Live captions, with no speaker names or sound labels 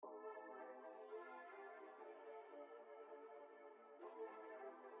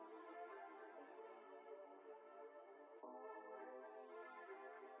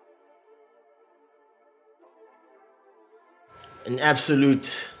An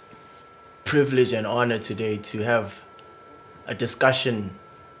absolute privilege and honor today to have a discussion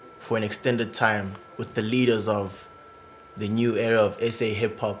for an extended time with the leaders of the new era of SA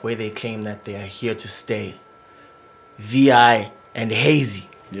hip hop, where they claim that they are here to stay. V.I and Hazy.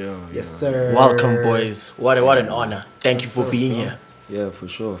 Yeah, Yes, yeah. Welcome, sir. boys. What an honor. Thank you What's for up, being bro? here. Yeah, for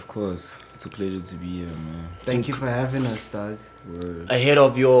sure, of course. It's a pleasure to be here, man. Thank you for having us, dog. Word. Ahead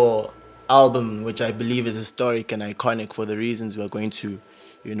of your album, which I believe is historic and iconic for the reasons we're going to,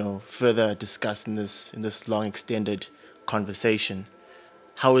 further discuss in this long extended conversation.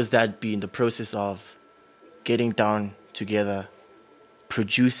 How has that been, the process of getting down together,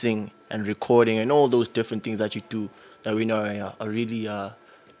 producing and recording, and all those different things that you do that we know are really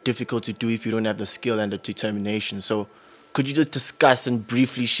difficult to do if you don't have the skill and the determination? So, could you just discuss and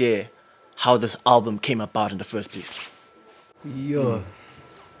briefly share how this album came about in the first place? Yo.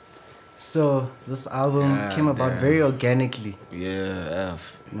 So this album came God about damn. very organically. Yeah,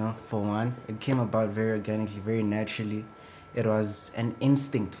 F. For one, it came about very organically, very naturally. It was an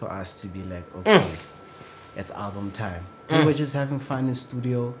instinct for us to be like, okay, it's album time. We were just having fun in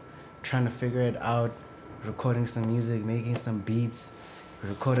studio, trying to figure it out, recording some music, making some beats. We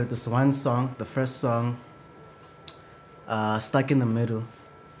recorded this one song, the first song, Stuck in the Middle.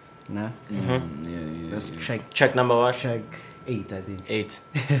 Nah? Yeah, That's Track number what? track 8, I think. 8.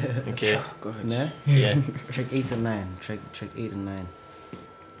 Okay. Go ahead. Nah? Yeah. Track 8 and 9. Track 8 and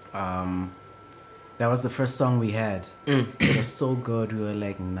 9. That was the first song we had. It was so good. We were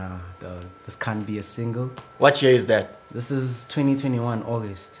like, nah, dog, this can't be a single. What year is that? This is 2021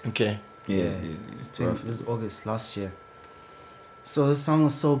 August. Okay. Yeah, This is August last year. So this song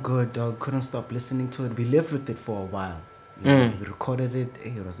was so good, dog. Couldn't stop listening to it. We lived with it for a while. We recorded it.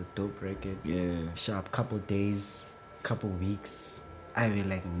 Hey, it was a dope record. Yeah. Sharp couple days, couple weeks. I was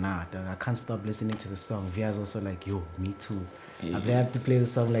like, nah, dog, I can't stop listening to the song. Via's also like, yo, me too. Yeah. I have to play the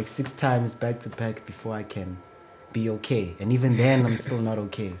song like 6 times back to back before I can be okay. And even then, I'm still not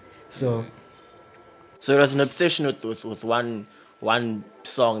okay. So So it was an obsession with one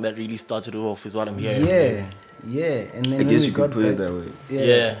song that really started off, is what I'm hearing. yeah. And then I when guess we you got could put it back- that way.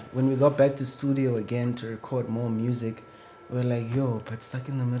 Yeah. When we got back to studio again to record more music, we're like, yo, but Stuck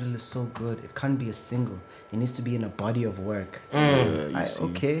in the Middle is so good. It can't be a single. It needs to be in a body of work. Yeah, you see.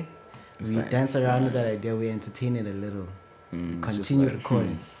 Okay. It's We like, dance around with that idea. We entertain it a little. it's just Continue like,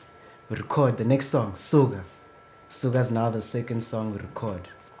 recording. We record the next song, Suga. Suga's now the second song we record.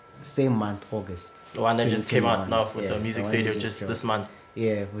 Same month, August. The one that just came out 2021. now with Yeah, the music one that video just just dropped. this month.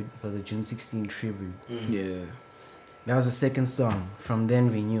 Yeah, for the June 16 tribute. Yeah. That was the second song. From then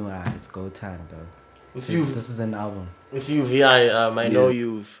we knew, it's go time, dog. With This is an album. With you, Vi, I know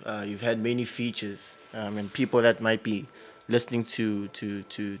Yeah. you've had many features, and people that might be listening to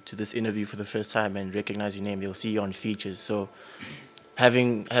this interview for the first time and recognize your name, they'll see you on features. So,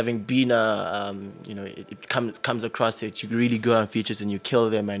 having been it comes across that you're really good on features and you kill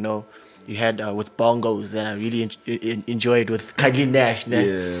them. I know you had with bongos that I really enjoyed with Kindly Nash. Nah?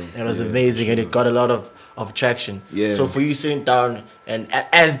 Yeah, It was yeah, amazing and sure. it got a lot of traction. Yeah. So for you sitting down and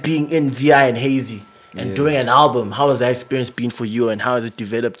as being in VI and Hazy and Yeah. doing an album, how has that experience been for you and how has it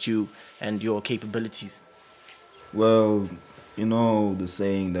developed you and your capabilities? Well, you know the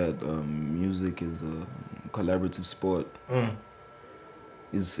saying that music is a collaborative sport.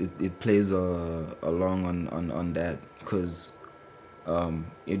 It plays along on that because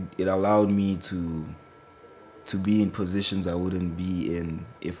it allowed me to be in positions I wouldn't be in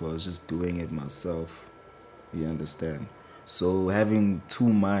if I was just doing it myself. You understand? So having two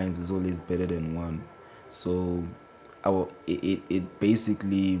minds is always better than one. So it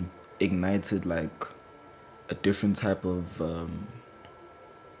basically ignited like a different type of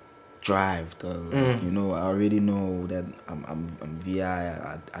drive. You know, I already know that I'm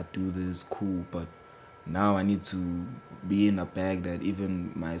VI. I do this cool, but now I need to be in a bag that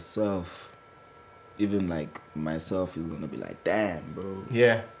even myself is gonna be like, damn, bro.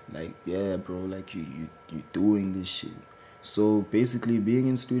 Yeah. Like, yeah, bro. Like you doing this shit. So basically, being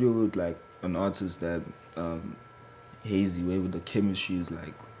in studio with like an artist that Hazy, where with the chemistry is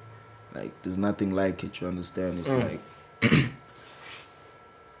like there's nothing like it. You understand? It's like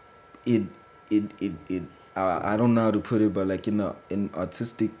it I don't know how to put it, but like in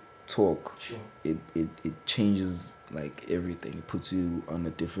artistic talk, Sure. it changes like everything. It puts you on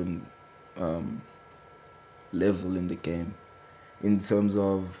a different level in the game in terms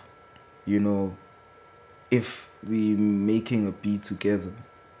of, you know, if we making a beat together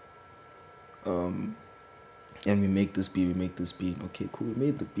and we make this beat, okay, cool, we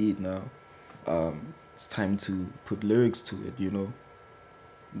made the beat. Now it's time to put lyrics to it. You know,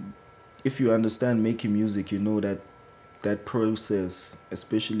 if you understand making music, you know that that process,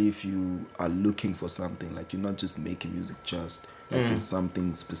 especially if you are looking for something, like you're not just making music just, like there's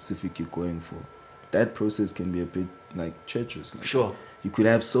something specific you're going for. That process can be a bit like treacherous. Like Sure. you could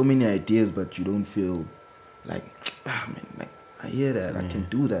have so many ideas, but you don't feel like, man, like I hear that, I can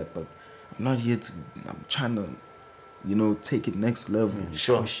do that, but I'm not here to. I'm trying to, take it next level,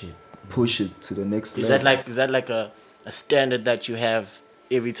 Sure. push it to the next Is level. that like a standard that you have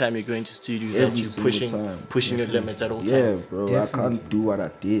every time you go into studio, that Every you single time. pushing your limits at all Yeah, times? bro, I Definitely. can't do what I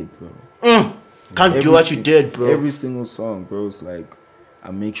did, bro. Can't do what you did, bro. Every single song, bro. It's like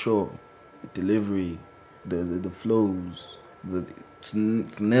I make sure the delivery, the flows,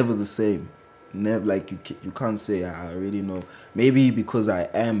 it's never the same. Never like you can't say I already know. Maybe because I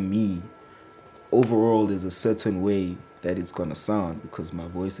am me. Overall, there's a certain way that it's gonna sound because my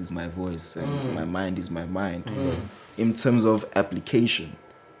voice is my voice and my mind is my mind. But in terms of application,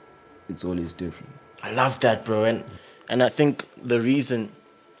 it's always different. I love that, bro, and I think the reason,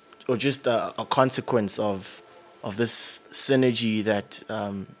 or just a consequence of this synergy that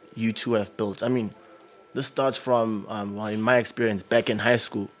you two have built. I mean, this starts from well, in my experience back in high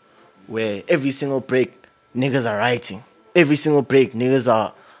school, where every single break niggas are writing, every single break niggas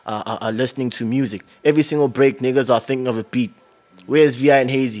are listening to music, every single break niggas are thinking of a beat. Where's V.I and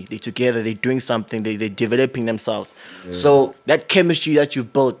Hazy? They're together, they're doing something, they're developing themselves. So that chemistry that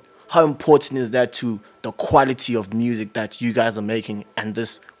you've built, how important is that to the quality of music that you guys are making and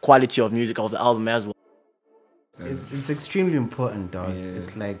this quality of music of the album as well? It's extremely important, dog. Yeah.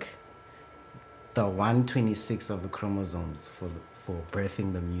 It's like the 126 of the chromosomes for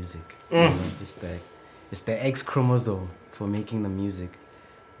birthing the music. You know, it's the X chromosome for making the music.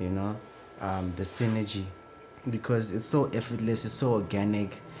 You know, the synergy, because it's so effortless, it's so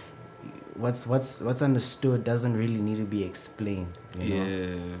organic. What's understood doesn't really need to be explained.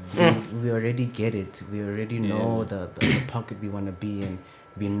 You know, we already get it. We already know the pocket we want to be in.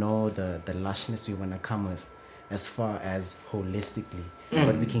 We know the lushness we want to come with, as far as holistically.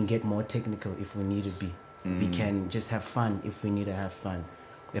 But we can get more technical if we need to be. We can just have fun if we need to have fun.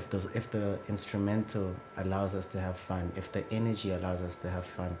 If the instrumental allows us to have fun, if the energy allows us to have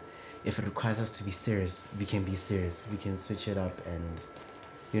fun, if it requires us to be serious, we can be serious. We can switch it up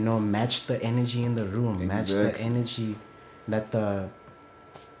and match the energy in the room, match the Exactly. energy that the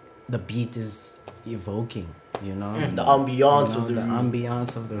beat is evoking. The ambiance of the the room.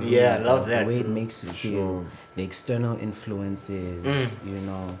 ambiance of the room. Yeah, I love the that, way it bro. makes you For feel, sure. the external influences.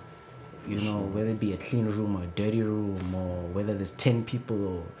 Whether it be a clean room or a dirty room, or whether there's 10 people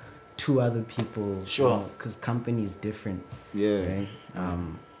or 2 other people. Sure. Because company is different. Yeah. Right.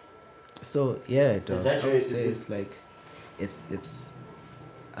 So yeah, dog, Is that I your- would say is- it's like it's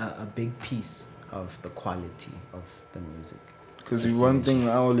a big piece of the quality of the music. Because The one synergy. thing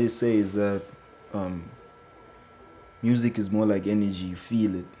I always say is that music is more like energy. You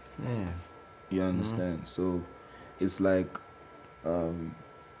feel it. Yeah. You understand? So it's like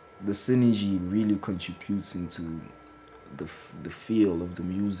the synergy really contributes into the feel of the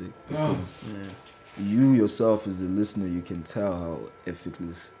music, because you yourself as a listener, you can tell how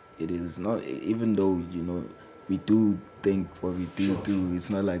effortless it is. Not even though we do think what we do. It's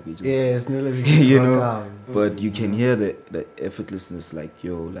not like we just It's not like we you just rock know. out. But you can hear the effortlessness.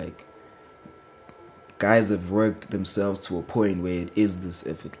 Like guys have worked themselves to a point where it is this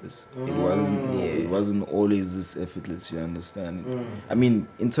effortless. It wasn't always this effortless, you understand? I mean,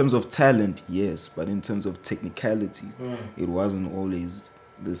 in terms of talent, yes, but in terms of technicalities, it wasn't always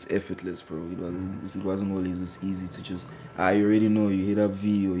this effortless, bro. It wasn't always this easy to just you already know, you hit up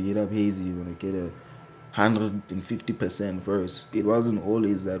V or you hit up Hazy, you're gonna get a 150% verse. It wasn't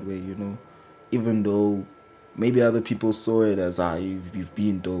always that way, even though maybe other people saw it as you've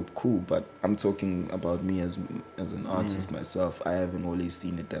been dope, cool, but I'm talking about me as an artist myself. I haven't always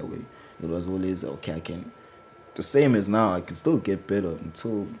seen it that way. It was always okay, I can, the same as now, I can still get better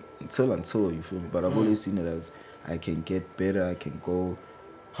until you feel me, but I've always seen it as I can get better, I can go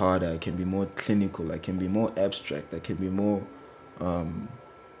harder, I can be more clinical, I can be more abstract, I can be more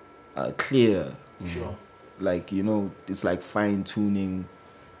clear. Sure. Like it's like fine tuning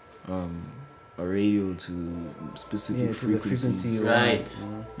a radio to specific to the frequency frequencies. you Right.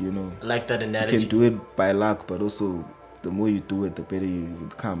 want. I like that You analogy. can do it by luck, but also the more you do it, the better you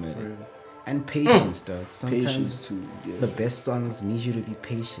become at it. And patience, dog. Sometimes Patience too. Yeah. the best songs need you to be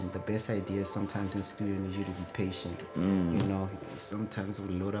patient. The best ideas sometimes in studio need you to be patient. Sometimes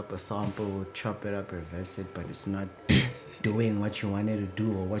we'll load up a sample, we'll chop it up, reverse it, but it's not doing what you wanted to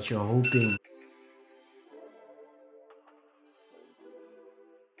do or what you're hoping.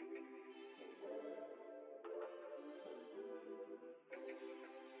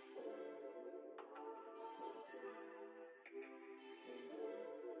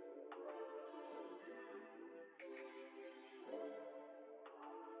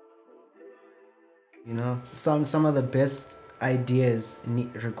 You know, some of the best ideas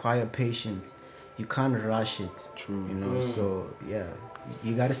require patience. You can't rush it. True. You know, so yeah,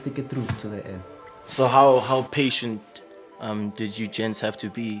 you gotta stick it through to the end. So how patient did you gents have to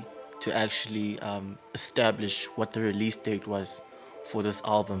be to actually establish what the release date was for this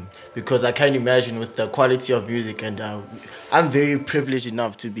album? Because I can't imagine with the quality of music, and I'm very privileged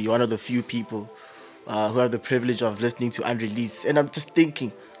enough to be one of the few people who have the privilege of listening to unreleased, and I'm just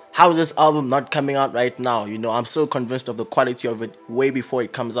thinking, how is this album not coming out right now? You know, I'm so convinced of the quality of it way before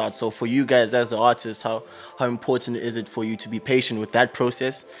it comes out. So for you guys as the artists, how important is it for you to be patient with that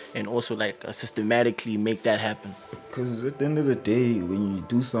process and also like systematically make that happen? Because at the end of the day, when you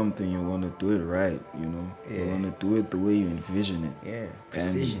do something, you want to do it right, you know? You Yeah. want to do it the way you envision it. Yeah,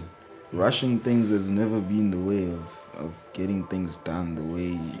 precision. And rushing things has never been the way of getting things done the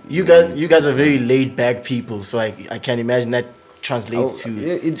way You want it guys to be are very done. laid back people, so I can imagine that translates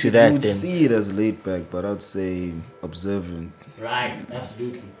Yeah, to you that would then. see it as laid back, but I'd say observant, Right,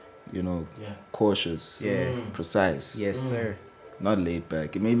 absolutely. you know, Yeah. cautious, Yeah. precise. Yes, sir. Not laid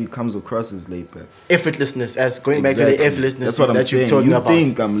back. It maybe comes across as laid back. Effortlessness, as going back to the effortlessness That's what I'm that you're saying. talking You about.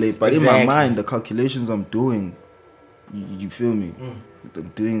 think I'm late, but in Exactly. my mind, the calculations I'm doing, you feel me?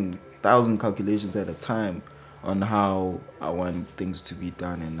 I'm doing 1,000 calculations at a time on how I want things to be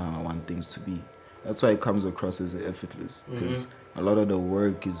done and how I want things to be. That's why it comes across as effortless, because a lot of the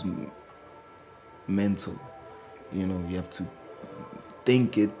work is mental. You know, you have to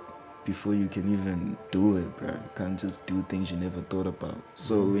think it before you can even do it, bro. You can't just do things you never thought about.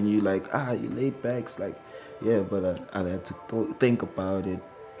 So when you like, you laid back, it's like, yeah, but I had to think about it,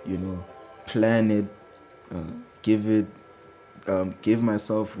 you know, plan it, give it, give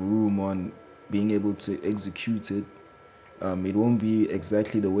myself room on being able to execute it. It won't be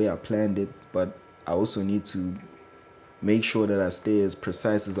exactly the way I planned it, but I also need to make sure that I stay as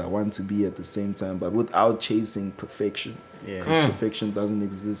precise as I want to be at the same time, but without chasing perfection. Yeah. Because perfection doesn't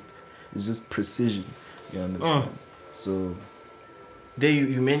exist. It's just precision. You understand? So There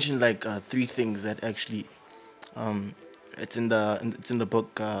you mentioned like three things that actually it's in the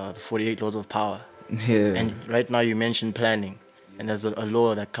book 48 Laws of Power. yeah, And right now you mentioned planning, and there's a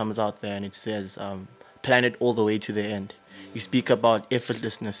law that comes out there and it says plan it all the way to the end. You speak about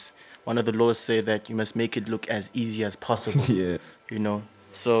effortlessness. One of the laws say that you must make it look as easy as possible. yeah. You know,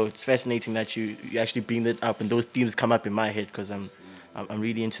 so it's fascinating that you actually bring that up, and those themes come up in my head because I'm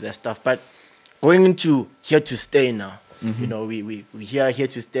really into that stuff. But going into Here to Stay now, you know, we hear Here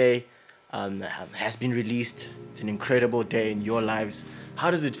to Stay has been released. It's an incredible day in your lives. How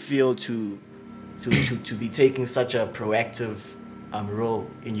does it feel to be taking such a proactive role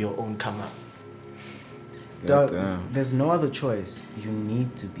in your own come up? Dog, Goddamn. there's no other choice. You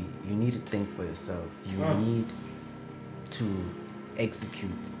need to be. You need to think for yourself. You need to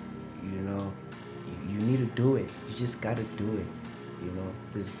execute. You know, you need to do it. You just gotta do it. You know,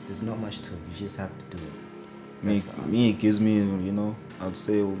 there's not much to it. You just have to do it. That's the Me, it gives me, you know, I'd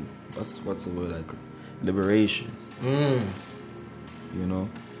say, what's the word, like liberation. You know,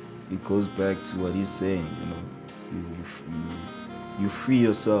 it goes back to what he's saying. You know, you free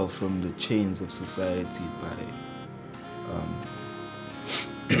yourself from the chains of society by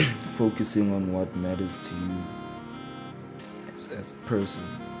focusing on what matters to you as a person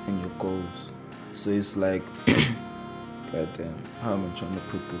and your goals. So it's like, goddamn, how am I trying to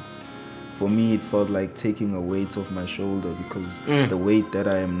put this? For me, it felt like taking a weight off my shoulder, because the weight that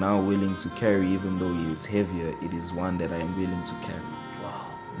I am now willing to carry, even though it is heavier, it is one that I am willing to carry. Wow.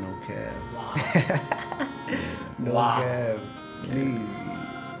 No cap. Wow. No Wow. cap. Please.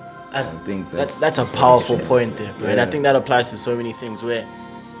 I think that's a that's what powerful it is. point there, bro. And I Yeah. think that applies to so many things where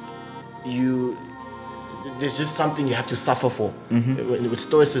there's just something you have to suffer for. With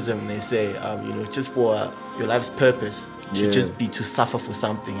Stoicism, they say, you know, just for your life's purpose should Yeah. just be to suffer for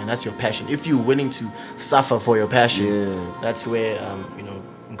something, and that's your passion. If you're willing to suffer for your passion, Yeah. that's where you know,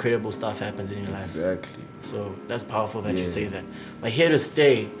 incredible stuff happens in your life. Exactly. So that's powerful that you Yeah. say that. But Here to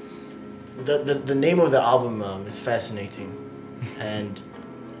Stay, the name of the album is fascinating, and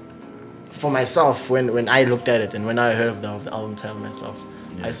for myself, when I looked at it and when I heard of the album title myself,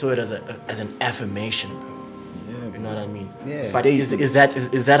 I saw it as an affirmation, bro. Yeah, You know what I mean? Yeah. But is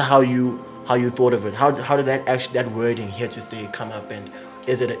that how you thought of it? How did that wording Here to Stay come up? And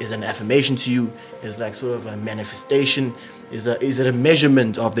is it an affirmation to you? Is like sort of a manifestation? Is it a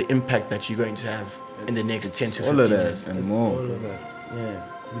measurement of the impact that you're going to have in the next 10 to 15 all of that years? and It's more. all of that. Yeah.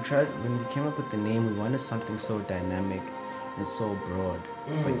 We tried when we came up with the name. We wanted something so dynamic and so broad,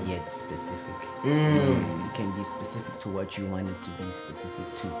 but yet specific. You can be specific to what you want it to be specific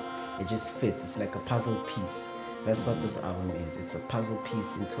to. It just fits. It's like a puzzle piece. That's what this album is. It's a puzzle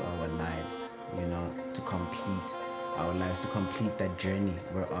piece into our lives. you know, to complete our lives, to complete that journey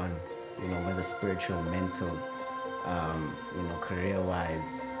we're on, you know, whether spiritual, mental, you know,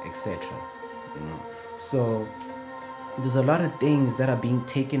 career-wise, etc. You know, so there's a lot of things that are being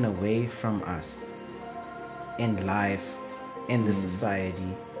taken away from us in life, in the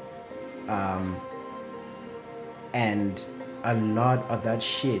society, and a lot of that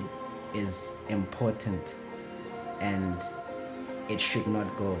shit is important, and it should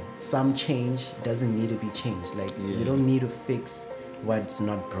not go. Some change doesn't need to be changed. Like, we don't need to fix what's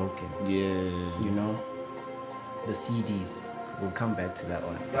not broken. Yeah. You know, the CDs. We'll come back to that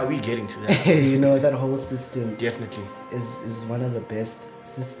one. Are we getting to that? You know, that whole system Definitely. is one of the best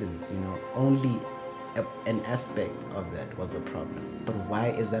systems. You know, only an aspect of that was a problem. But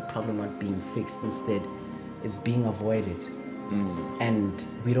why is that problem not being fixed? Instead, it's being avoided, and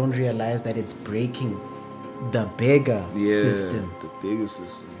we don't realize that it's breaking the bigger system. The bigger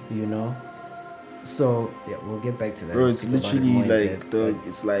system. You know, so yeah, we'll get back to that. Bro, We'll it's speak about it literally more in like depth, the. but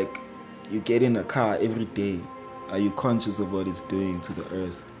It's like you get in a car every day. Are you conscious of what it's doing to the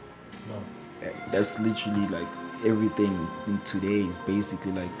earth? No. That's literally like everything in today is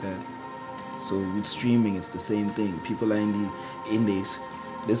basically like that. So with streaming, it's the same thing. People are in this.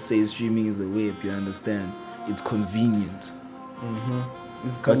 Let's say streaming is a web. You understand? It's convenient.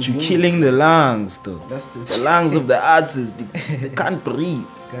 it's But you're convenient. killing the lungs, though. That's The lungs of the artists. They can't breathe.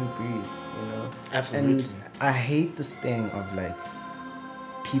 Can't breathe, you know. Absolutely. And I hate this thing of like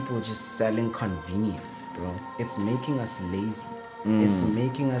people just selling convenience, bro. It's making us lazy. It's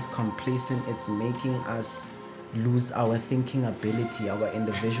making us complacent. It's making us lose our thinking ability, our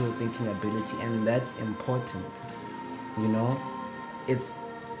individual thinking ability, and that's important. You know, it's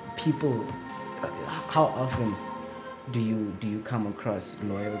people. How often do you come across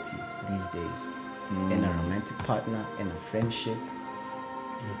loyalty these days in a romantic partner, in a friendship,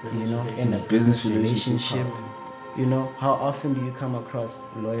 you know, in a business relationship? You know, how often do you come across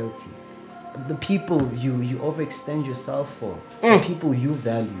loyalty? The people you overextend yourself for, the people you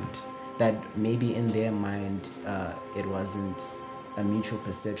valued, that maybe in their mind it wasn't a mutual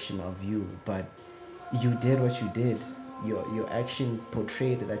perception of you, but you did what you did. Your actions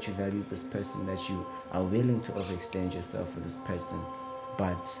portrayed that you valued this person, that you are willing to overextend yourself for this person,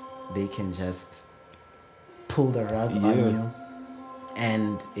 but they can just pull the rug on you,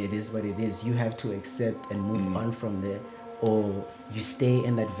 and it is what it is. You have to accept and move on from there, or you stay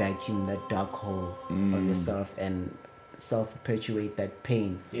in that vacuum, that dark hole of yourself, and self-perpetuate that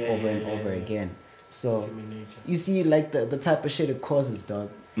pain over and over again. So you see, like the type of shit it causes, dog.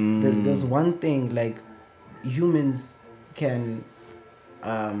 There's one thing, like, humans can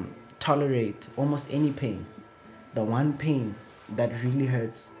tolerate almost any pain. The one pain that really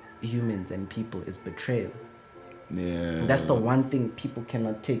hurts humans and people is betrayal. Yeah. That's the one thing people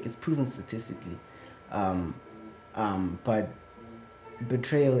cannot take. It's proven statistically. But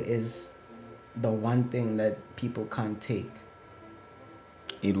betrayal is the one thing that people can't take.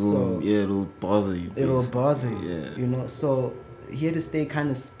 It'll bother you. It will basically. bother you. Yeah. You know, so Here to Stay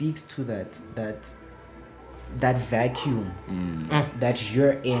kind of speaks to that vacuum that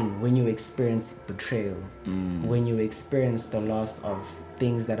you're in when you experience betrayal, when you experience the loss of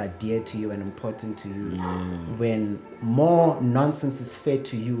things that are dear to you and important to you, when more nonsense is fed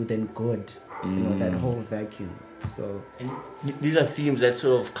to you than good, you know, that whole vacuum. So, and these are themes that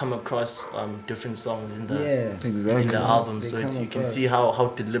sort of come across different songs in the Exactly. in the album, They so come you can across. see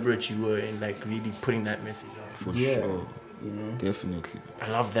how deliberate you were in like really putting that message out. For Yeah. sure. You know, Definitely. I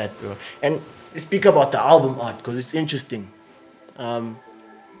love that, bro. And speak about the album art because it's interesting.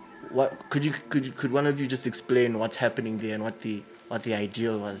 What could one of you just explain what's happening there and what the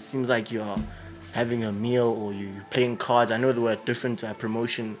ideal was? It seems like you're having a meal or you're playing cards. I know there were different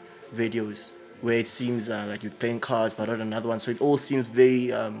promotion videos where it seems like you're playing cards but not another one. So it all seems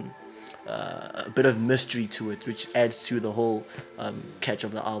very a bit of mystery to it, which adds to the whole catch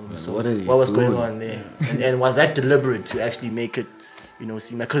of the album. So what was going doing? on there? And was that deliberate to actually make it, you know,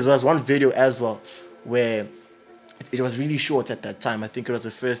 seem like, because there was one video as well where it was really short at that time. I think it was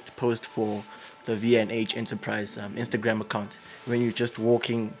the first post for the V&H Enterprise Instagram account, when you're just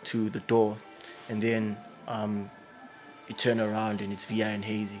walking to the door and then you turn around and it's V.I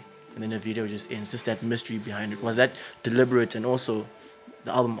Hazy, and then the video just ends. Just that mystery behind it. Was that deliberate? And also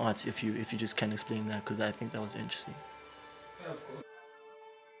the album art, if you just can explain that, because I think that was interesting.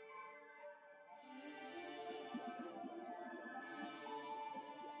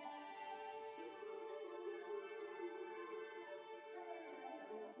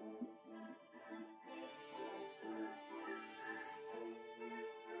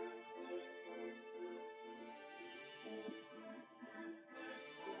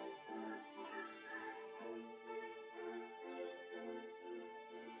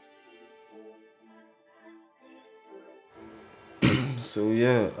 So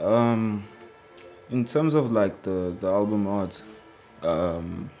yeah, in terms of like the album art,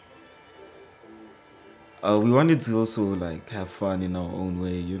 um, we wanted to also like have fun in our own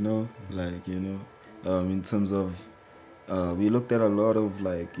way, like in terms of we looked at a lot of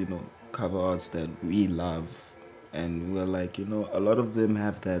like cover arts that we love, and we were like a lot of them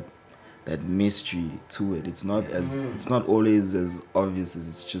have that mystery to it. It's not always as obvious as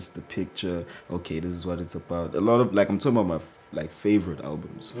it's just the picture. Okay, this is what it's about. A lot of like I'm talking about my like favorite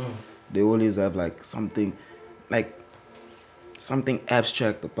albums. They always have like like something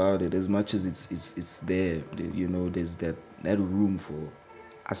abstract about it. As much as it's there, there's that room for.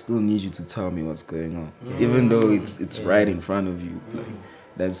 I still need you to tell me what's going on, even though it's right in front of you.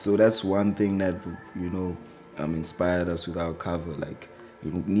 Like that's one thing that inspired us with our cover. Like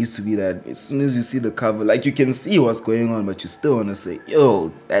it needs to be that as soon as you see the cover, like you can see what's going on, but you still wanna say,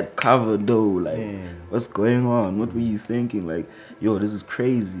 yo, that cover though, like what's going on? What were you thinking? Like, yo, this is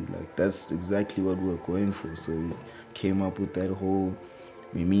crazy. Like that's exactly what we're going for. So we came up with that whole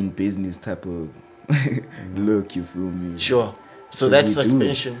we mean business type of look, you feel me? Sure. So that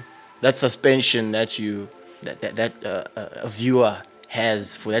suspension, that you that a viewer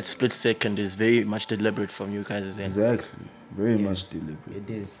has for that split second is very much deliberate from you guys' end. Exactly. Very much deliberate. It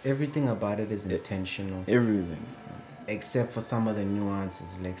is. Everything about it is intentional. Everything. Except for some of the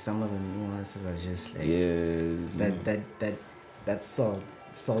nuances. Like some of the nuances are just like that's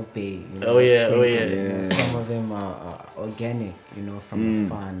salt bay. Oh yeah. You know, some of them are organic, from the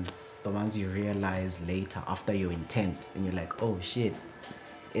fun. The ones you realize later after your intent, and you're like, oh shit,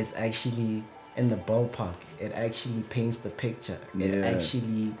 it's actually in the ballpark. It actually paints the picture. It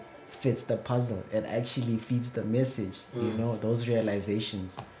actually fits the puzzle. It actually feeds the message. Those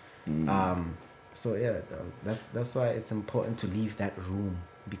realizations. So yeah, that's why it's important to leave that room,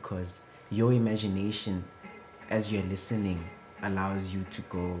 because your imagination, as you're listening, allows you to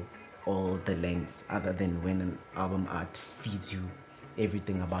go all the lengths, other than when an album art feeds you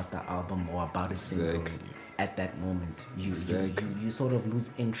everything about the album or about a single at that moment. You sort of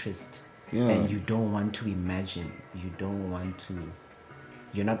lose interest, and you don't want to imagine.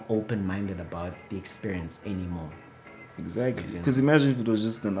 You're not open-minded about the experience anymore. Exactly. Because imagine if it was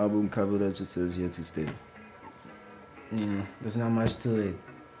just an album cover that just says "Here to Stay." There's not much to it.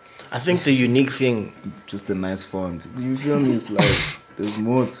 I think the unique thing, just a nice font. You feel me? It's like there's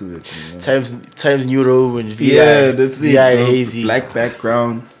more to it. Times New Roman, that's it. V.I Hazy, black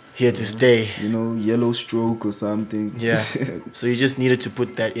background. Here to stay. Yellow stroke or something. Yeah. So you just needed to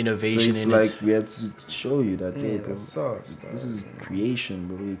put that innovation so in like it. We had to show you that. This is creation,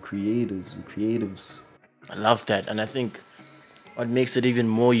 bro. We're creators. We're creatives. I love that, and I think what makes it even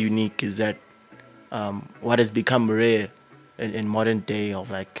more unique is that what has become rare in modern day of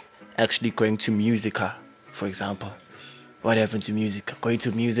like actually going to Musica, for example. What happened to Musica? Going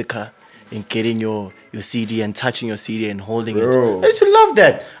to Musica and getting your CD and touching your CD and holding it. I used to love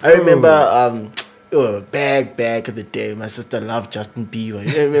that. I remember back in the day, my sister loved Justin Bieber.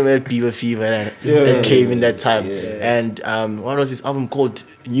 You remember that Bieber fever that came in that time? Yeah. And what was his album called?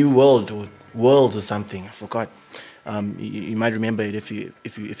 New World or Worlds or something? I forgot. You might remember it if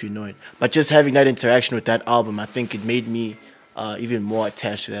you know it. But just having that interaction with that album, I think it made me even more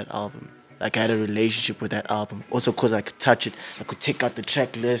attached to that album. Like I had a relationship with that album. Also because I could touch it. I could take out the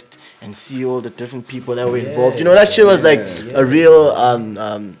track list and see all the different people that were involved. That shit was like a real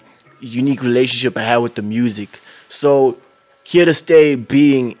unique relationship I had with the music. So Here to Stay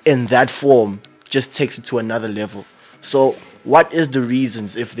being in that form just takes it to another level. So what is the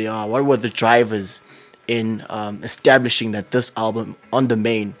reasons, if they are? What were the drivers in establishing that this album on the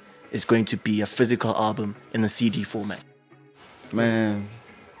main is going to be a physical album in the CD format? Man,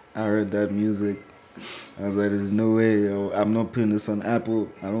 I heard that music. I was like, there's no way, I'm not putting this on Apple.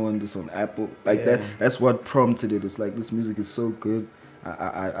 I don't want this on Apple. Like that's what prompted it. It's like, this music is so good.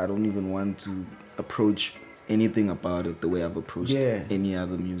 I don't even want to approach anything about it the way I've approached any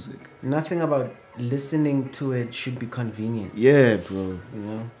other music. Nothing about listening to it should be convenient. Yeah, bro.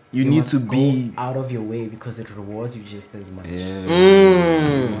 You need to be out of your way because it rewards you just as much.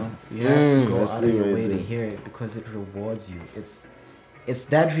 Yeah. You have to go out of your way to hear it because it rewards you. It's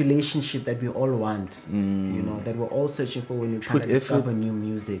that relationship that we all want, that we're all searching for when you're trying to discover new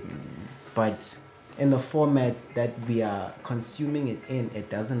music. But in the format that we are consuming it in, it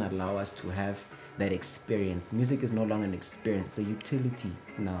doesn't allow us to have that experience. Music is no longer an experience, it's a utility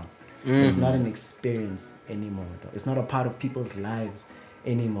now. It's not an experience anymore. It's not a part of people's lives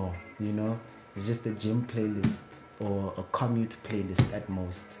anymore, It's just a gym playlist or a commute playlist at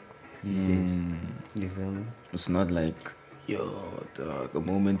most these days. You feel me? It's not like yo, dog, a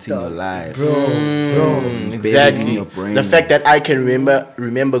moment in your life. bro. It's embedded in Exactly. your brain. The fact that I can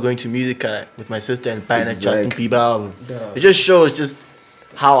remember going to Musica with my sister and buying a Justin Exactly. Bieber album. Dog. It just shows just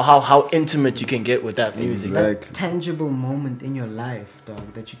how intimate you can get with that music. Exactly. That tangible moment in your life,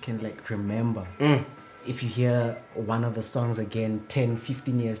 dog, that you can like remember. If you hear one of the songs again 10,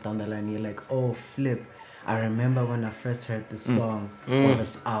 15 years down the line, you're like, oh, flip. I remember when I first heard this song or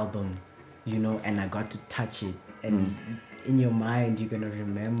this album, you know, and I got to touch it. And in your mind, you're going to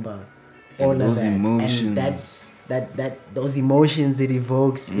remember all of those that. emotions. And those emotions it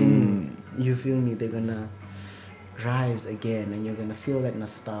evokes in you, feel me? They're going to rise again, and you're gonna feel that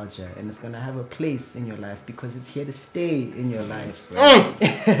nostalgia, and it's gonna have a place in your life because it's here to stay in your life.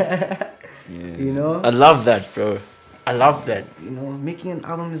 You know, I love that, bro. I love that. you know, making an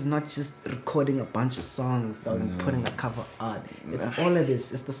album is not just recording a bunch of songs dog, and putting a cover art. It's all of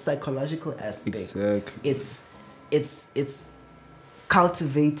this. It's the psychological aspect. Exactly. It's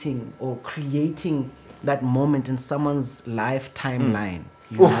cultivating or creating that moment in someone's life timeline.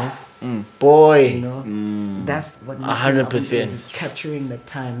 You know. Boy. You know, that's what 100%. is capturing that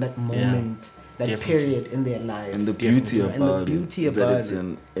time, that moment, that Definitely. period in their life. And the beauty And the about beauty it is that about it's it.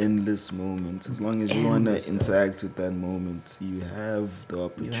 an endless moment. As long as you want Endless, to interact with that moment, you have the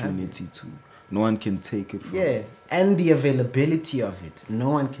opportunity to. No one can take it from Yeah, you. and the availability of it. No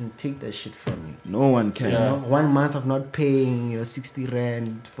one can take that shit from you. No one can. You know, 1 month of not paying your 60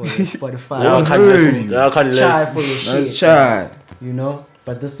 rand for your Spotify. Now I can't listen. Now I can't It's charge listen. for your Let's shit. try. You know,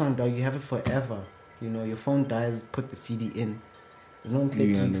 but this song, dog, you have it forever. You know, your phone dies, put the CD in. There's no click,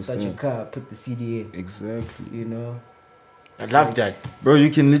 you start your understand. car, put the CD in. Exactly. You know, I love that. Bro, you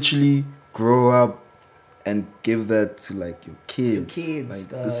can literally grow up and give that to like your kids. kids, Like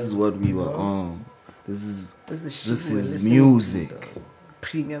this is dog, what we you were know? on. This is this is the shit this we're is listening to, music. dog.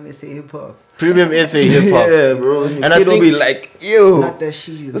 Premium SA hip hop. Premium essay hip hop. Yeah, bro. And your And I kid will think- be like, yo, Not that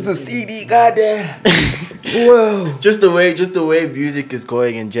shit you this is listening CD, goddamn. Whoa. Just the way music is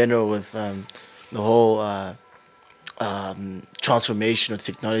going in general with the whole transformation of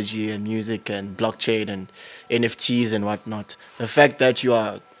technology and music and blockchain and NFTs and whatnot. The fact that you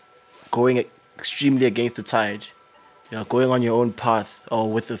are going extremely against the tide, you are going on your own path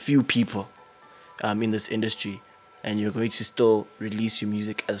or with a few people in this industry, and you're going to still release your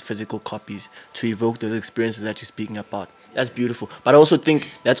music as physical copies to evoke those experiences that you're speaking about. That's beautiful. But I also think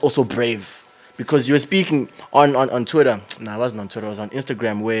that's also brave, because you were speaking on Twitter. No, it wasn't on Twitter. It was on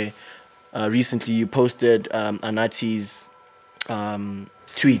Instagram, where recently you posted Anati's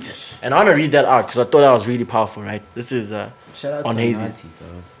tweet. And I want to read that out because I thought that was really powerful, right? This is Shout out on to Hazy. Nati,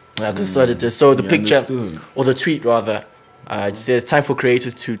 dog. Yeah, because so the You picture, understood. or the tweet rather, it says, time for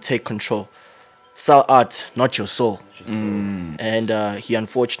creators to take control. Sell art, not your soul. And he,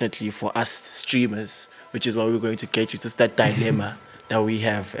 unfortunately for us streamers, which is what we're going to get you, just that dilemma that we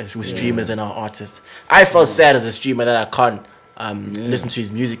have as with streamers and our artists. I felt sad as a streamer that I can't listen to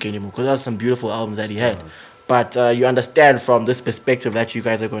his music anymore, because there was some beautiful albums that he had. But you understand from this perspective that you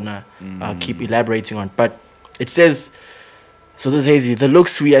guys are going to keep elaborating on. But it says, so this is Hazy, the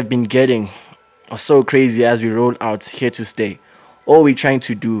looks we have been getting are so crazy as we roll out Here to Stay. All we're trying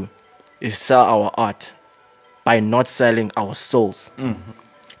to do is sell our art by not selling our souls.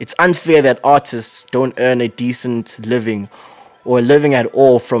 It's unfair that artists don't earn a decent living or a living at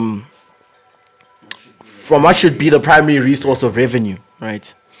all from what should be the primary resource of revenue,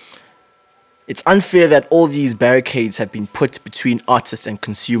 right? It's unfair that all these barricades have been put between artists and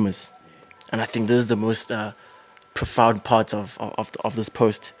consumers. And I think this is the most profound part of this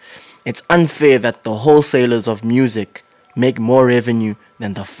post. It's unfair that the wholesalers of music make more revenue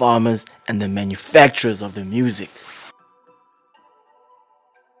than the farmers and the manufacturers of the music.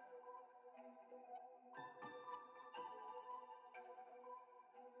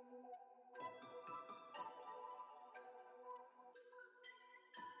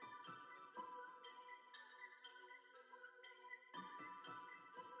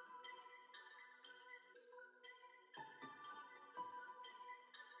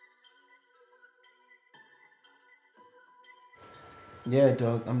 Yeah,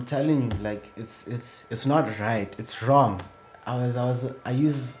 dog. I'm telling you, like it's not right. It's wrong. I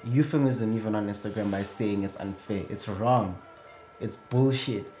use euphemism even on Instagram by saying it's unfair. It's wrong. It's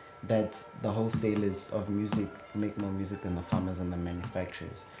bullshit that the wholesalers of music make more music than the farmers and the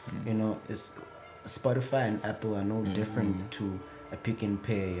manufacturers. You know, it's Spotify and Apple are no different to a Pick and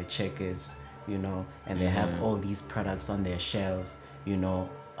Pay, a Checkers, you know, and they have all these products on their shelves, you know.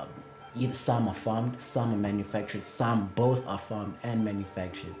 Either some are farmed, some are manufactured, some both are farmed and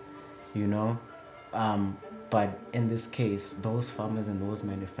manufactured, you know. But in this case, those farmers and those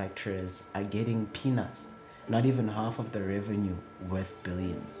manufacturers are getting peanuts, not even half of the revenue worth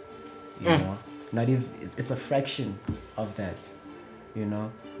billions. You know, not even it's a fraction of that. You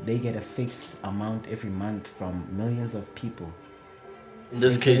know, they get a fixed amount every month from millions of people. In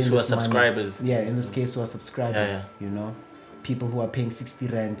this They're case, getting who are this money. subscribers. Yeah, in this case, who are subscribers. Yeah, You know, people who are paying 60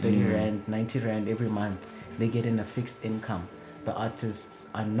 rand, 30 rand, 90 rand every month. They get in a fixed income. The artists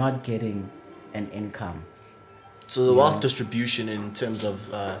are not getting an income. So the wealth distribution in terms of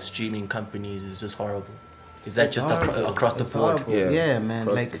streaming companies is just horrible. Is that It's just horrible. across the It's board? horrible. Yeah, man.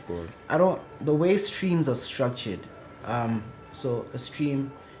 across Like the board. I don't. The way streams are structured. So a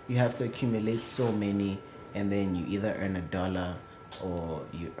stream, you have to accumulate so many, and then you either earn $1 or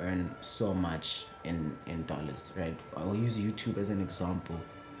you earn so much in dollars, right? I'll use YouTube as an example.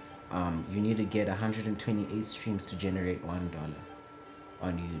 You need to get 128 streams to generate $1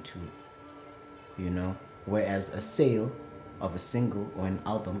 on YouTube. You know, whereas a sale of a single or an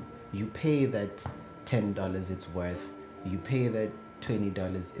album, you pay that $10 it's worth, you pay that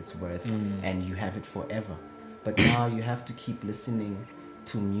 $20 it's worth, and you have it forever. But now you have to keep listening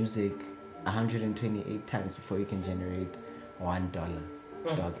to music 128 times before you can generate $1,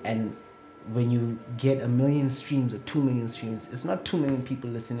 dog. And when you get 1 million streams or 2 million streams, it's not 2 million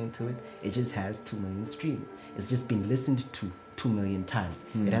people listening to it. It just has 2 million streams. It's just been listened to 2 million times.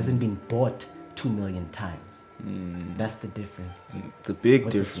 It hasn't been bought 2 million times. That's the difference. It's a big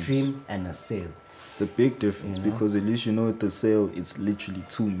With difference. a stream and a sale. It's a big difference You know? because at least you know at the sale it's literally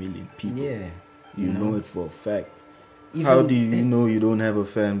 2 million people. Yeah. You know it for a fact. Even How do you know you don't have a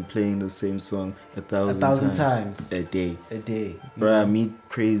fan playing the same song a thousand times a day? a day? Bro, I meet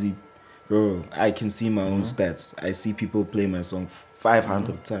crazy. Bro, I can see my own stats. I see people play my song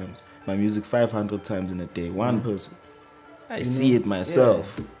 500 times. My music 500 times in a day. One person. I see it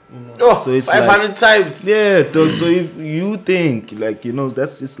myself. Oh, So it's 500 times. Yeah, dog. So if you think like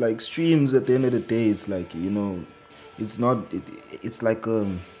that's just like streams at the end of the day. It's like it's not. It's like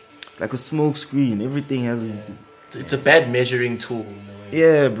a smoke screen. Everything has. It's a bad measuring tool.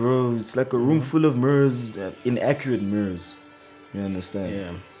 Yeah, bro. It's like a room full of mirrors, inaccurate mirrors. You understand?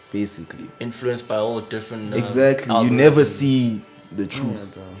 Yeah. Basically. Influenced by all different. Exactly. You algorithms. never see the truth.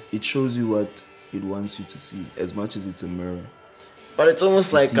 Yeah, bro. It shows you what it wants you to see, as much as it's a mirror. But it's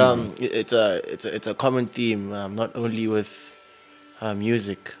almost like deceiving. it's a common theme, not only with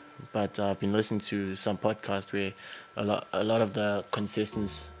music, but I've been listening to some podcast where a lot of the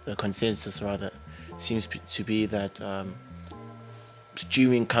consensus rather seems to be that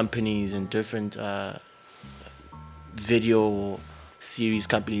streaming companies and different video series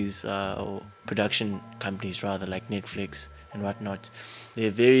companies or production companies rather, like Netflix and whatnot,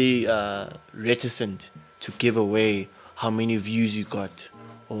 they're very reticent to give away how many views you got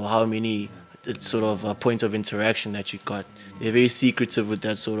or how many sort of points of interaction that you got. They're very secretive with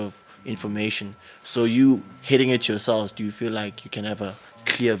that sort of information. So you hitting it yourselves, do you feel like you can have a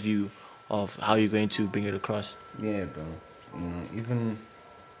clear view of how you're going to bring it across? Yeah, bro. Even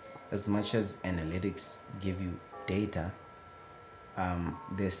as much as analytics give you data,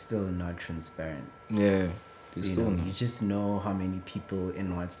 they're still not transparent. Yeah. They still not. You just know how many people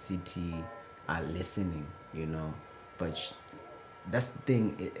in what city are listening, but that's the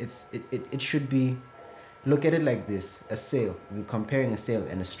thing. It should be, look at it like this: a sale. We're comparing a sale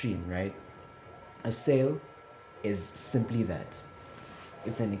and a stream, right? A sale is simply that.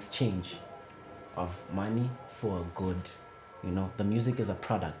 It's an exchange of money for a good. The music is a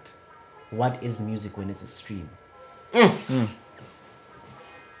product. What is music when it's a stream?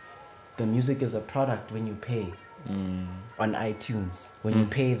 The music is a product when you pay on iTunes, when you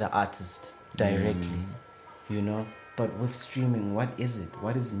pay the artist directly, But with streaming, what is it?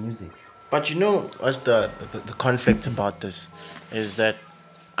 What is music? But what's the conflict about this is that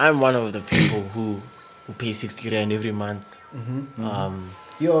I'm one of the people who pay 60 rand every month.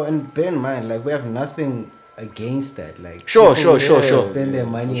 Yo, and bear in mind, like, we have nothing against that. Like, Sure. people spend their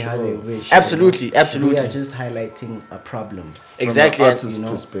money how they wish. Absolutely. We are just highlighting a problem. Exactly.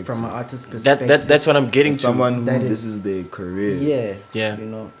 From an artist's perspective. That's what I'm getting to. Someone who this is their career. Yeah.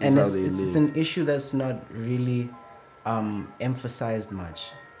 And how they it's live. an issue that's not really emphasized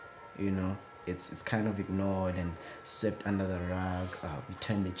much. It's kind of ignored and swept under the rug. We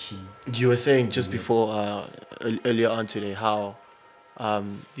turn the cheek. You were saying just before earlier on today how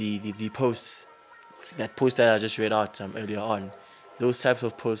the posts, that post that I just read out earlier on, those types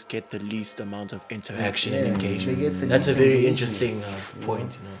of posts get the least amount of interaction and engagement. They get the That's a least very engagement, interesting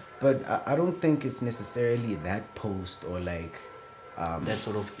point. But I don't think it's necessarily that post or like That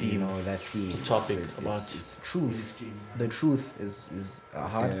sort of theme, that theme, topic It's about truth. The truth is a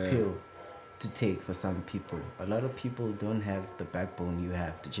hard pill to take for some people. A lot of people don't have the backbone you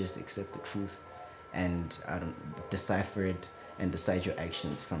have to just accept the truth and I don't decipher it and decide your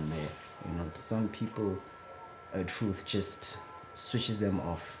actions from there. You know, to some people, truth just switches them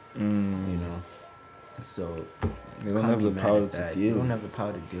off. You know, so They don't can't have be the mad power at to that. You deal. don't have the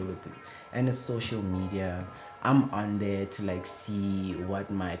power to deal with it. And it's social media. I'm on there to like see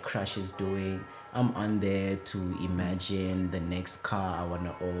what my crush is doing. I'm on there to imagine the next car I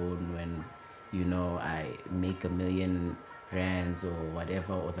wanna own when, you know, I make $1 million or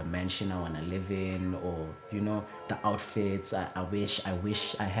whatever, or the mansion I wanna live in, or you know, the outfits I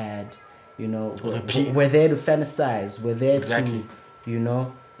wish I had. You know, Or the pe- we're there to fantasize. We're there Exactly. to, you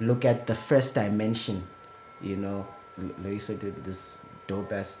know, look at the first dimension. You know, Loisa did this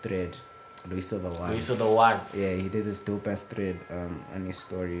dope ass thread. Loisa the one. Waste of the one. Yeah, he did this dope ass thread on his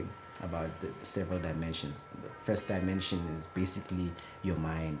story about the several dimensions. The first dimension is basically your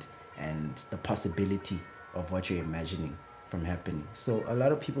mind and the possibility of what you're imagining from happening. So a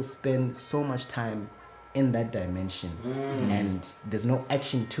lot of people spend so much time in that dimension and there's no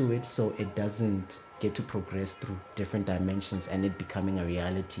action to it, so it doesn't get to progress through different dimensions and it becoming a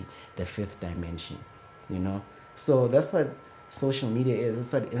reality, the fifth dimension, you know. So that's what social media is.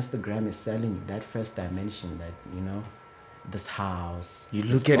 That's what Instagram is selling you, that first dimension, that, you know, this house, You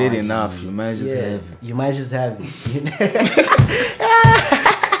this look at it body. enough, you might just have it. You might just have it, you know?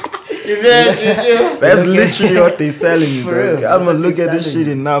 Imagine, yo. That's literally what they selling you, For bro. real, I'm that's gonna what look they at this selling shit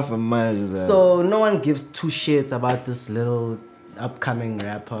you. enough and might just have it. So no one gives two shits about this little upcoming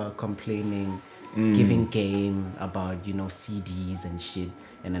rapper complaining, giving game about, you know, CDs and shit,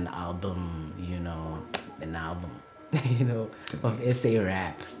 and an album, you know, you know, of essay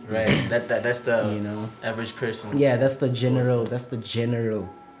rap. Right. That's the You know? average person. Yeah, that's the general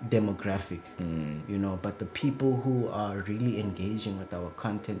demographic. You know, but the people who are really engaging with our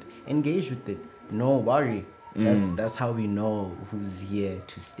content, engage with it. No worry. That's how we know who's here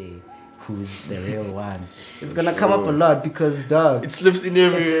to stay, who's the real ones. It's gonna come up a lot because, dog, It slips in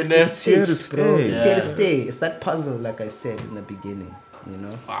everywhere. it's here to stitched, bro. stay. It's here to Yeah. stay. It's that puzzle, like I said in the beginning. You know.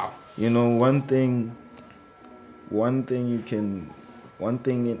 Wow. You know, one thing in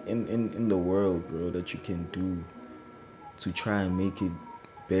the world, bro, that you can do to try and make it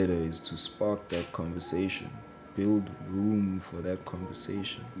better is to spark that conversation, build room for that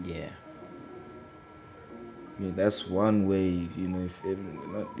conversation. Yeah. I mean, that's one way. You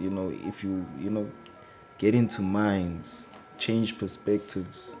know, if you get into minds, change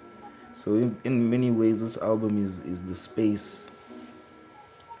perspectives. So in many ways, this album is the space.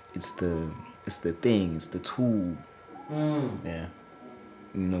 It's the thing. It's the tool. Yeah.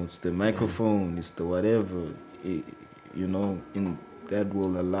 You know, it's the microphone. It's the whatever. It, you know, in that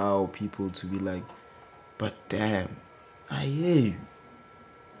will allow people to be like, but damn, I hear you.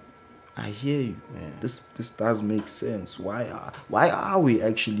 I hear you. Yeah. This does make sense. Why are we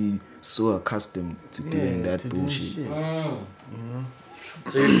actually so accustomed to doing that to do bullshit? shit.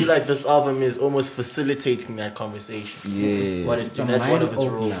 So you feel like this album is almost facilitating that conversation. Yeah. What it's It's a doing. That's one of its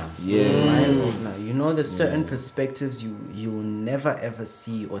mind roles. opener. Yeah. It's a mind opener. You know, there's certain perspectives you'll never ever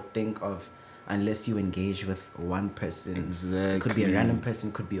see or think of unless you engage with one person. It could be a Exactly. random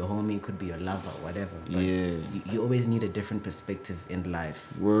person, could be a homie, could be a lover, whatever. But Yeah. you always need a different perspective in life.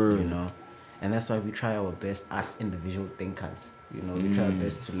 Word. You know? And that's why we try our best as individual thinkers. You know, we try our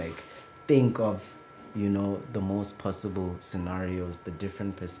best to like think of, you know, the most possible scenarios, the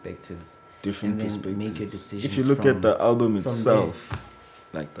different perspectives. Different and then perspectives. Make your decisions. If you look from- at the album from itself,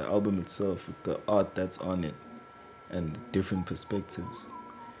 like the album itself, with the art that's on it, and different perspectives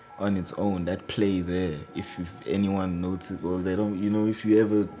on its own, that play there. If anyone noticed, well, they don't. You know, if you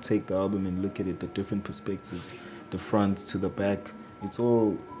ever take the album and look at it, the different perspectives, the front to the back, it's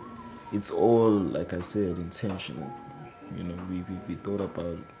all, like I said, intentional. You know, we thought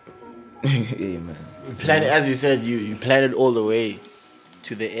about it. Hey man. You plan it, as you said, you plan it all the way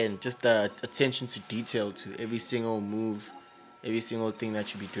to the end. Just the attention to detail to every single move, every single thing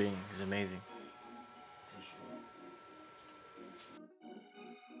that you be doing is amazing.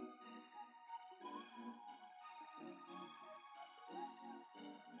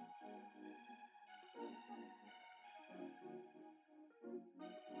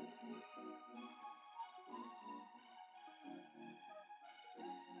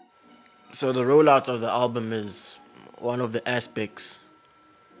 So the rollout of the album is one of the aspects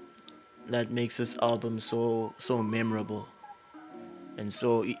that makes this album so memorable and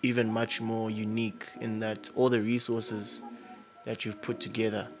so even much more unique in that all the resources that you've put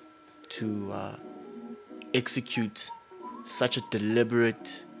together to execute such a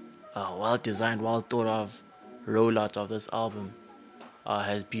deliberate, well designed, well thought of rollout of this album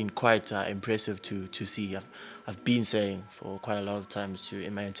has been quite impressive to see. I've been saying for quite a lot of times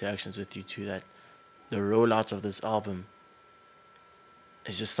in my interactions with you too that the rollout of this album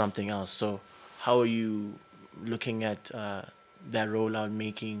is just something else. So, how are you looking at that rollout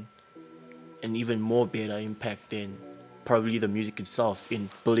making an even more better impact than probably the music itself in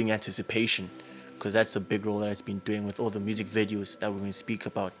building anticipation? Because that's a big role that it's been doing with all the music videos that we're going to speak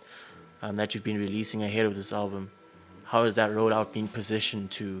about that you've been releasing ahead of this album. How is that rollout being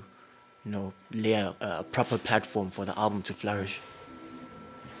positioned to, lay a proper platform for the album to flourish?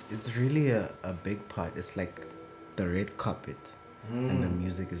 It's really a big part. It's like the red carpet, and the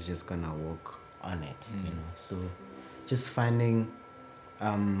music is just gonna walk on it, So, just finding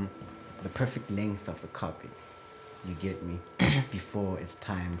the perfect length of the carpet, you get me, before it's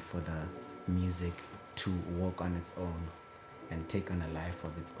time for the music to walk on its own and take on a life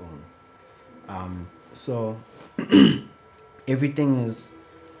of its own. So everything is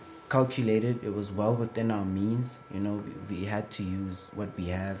calculated. It was well within our means. We had to use what we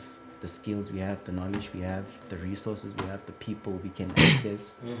have, the skills we have, the knowledge we have, the resources we have, the people we can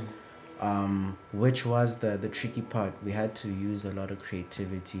access. Which was the tricky part. We had to use a lot of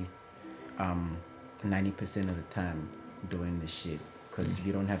creativity 90% of the time doing this shit, because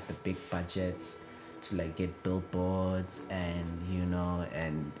we don't have the big budgets to like get billboards and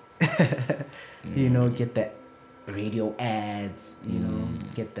get the radio ads,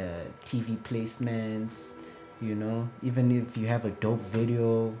 get the TV placements, even if you have a dope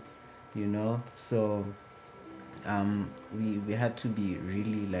video, so we had to be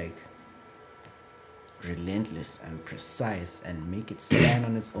really like relentless and precise and make it stand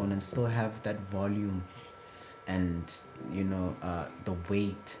on its own and still have that volume and the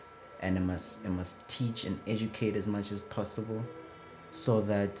weight, and it must teach and educate as much as possible, so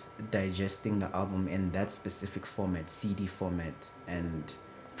that digesting the album in that specific format, CD format and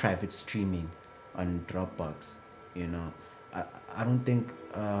private streaming on Dropbox, I don't think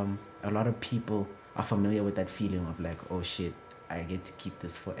a lot of people are familiar with that feeling of like, oh shit, I get to keep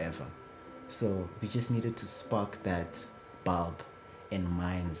this forever. So we just needed to spark that bulb in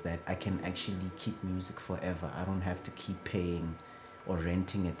minds that I can actually keep music forever. I don't have to keep paying or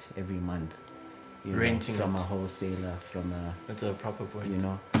renting it every month. Renting from it. a wholesaler, from That's a proper point.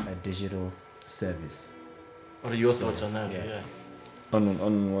 a digital service. What are your thoughts on that? Yeah.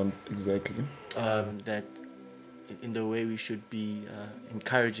 On what exactly? That in the way we should be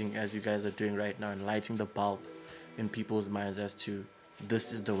encouraging, as you guys are doing right now, and lighting the bulb in people's minds as to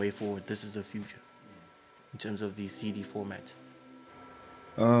this is the way forward, this is the future in terms of the CD format.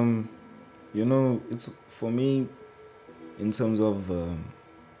 It's for me in terms of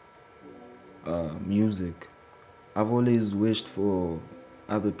music. I've always wished for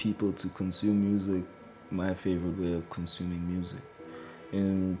other people to consume music my favorite way of consuming music.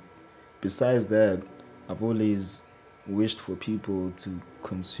 And besides that, I've always wished for people to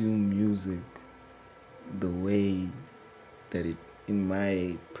consume music the way that it, in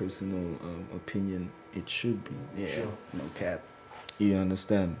my personal opinion, it should be. Yeah, sure. No cap. You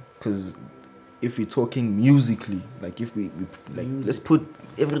understand? Because if we're talking musically, like if we like, let's put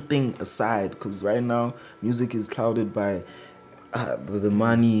everything aside, because right now music is clouded by the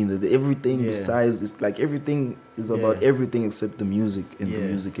money, the everything besides. It's like everything is about everything except the music in the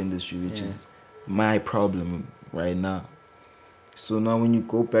music industry, which is my problem right now. So now when you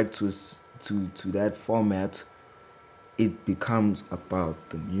go back to that format, it becomes about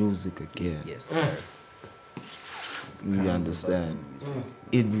the music again. Yes, sir. You understand?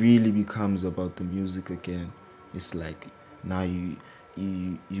 It really becomes about the music again. It's like now you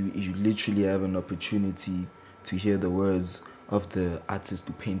literally have an opportunity to hear the words of the artist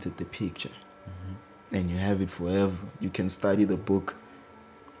who painted the picture, and you have it forever. You can study the book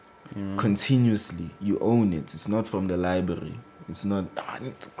continuously. You own it. It's not from the library. It's not, I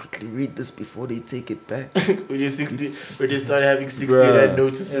need to quickly read this before they take it back. When you start having 60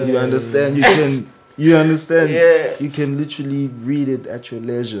 notices. You understand? You understand? Yeah. You can literally read it at your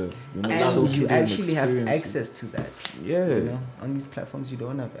leisure. And you actually have access to that. Yeah. On these platforms, you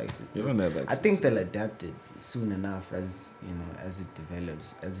don't have access to. You don't have access. I think they'll adapt it soon enough as as it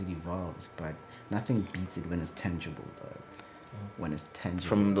develops, as it evolves. But nothing beats it when it's tangible, dog. When it's tangible.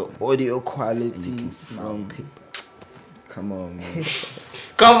 From the audio quality, and you can smell paper. Come on, man.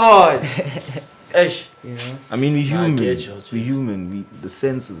 Come on! Ish. I mean, we're human. We're human. The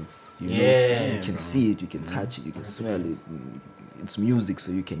senses. You can see it, you can touch it, you can 100%. Smell it. It's music,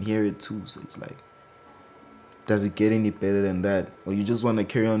 so you can hear it too. So it's like, does it get any better than that? Or you just want to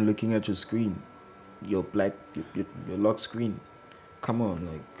carry on looking at your screen, your lock screen? Come on,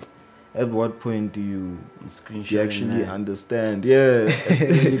 like, at what point do you actually understand? Yeah.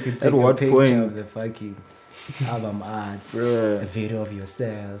 You could take at what point? Of the fucking album art, Bruh. a video of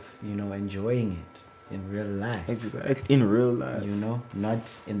yourself, enjoying it. in real life. Exactly, in real life. You know, not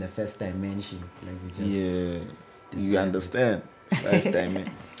in the first dimension. Like we just Yeah, you deserve it. understand. Lifetime,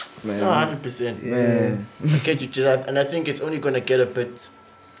 man. No, 100%. Yeah. I get you, Gerard, and I think it's only going to get a bit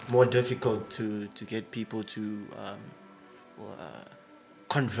more difficult to get people to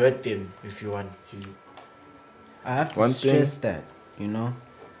convert them, if you want to. I have to One thing- stress that, you know,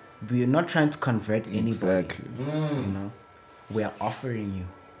 we're not trying to convert anybody. Exactly. You know, we're offering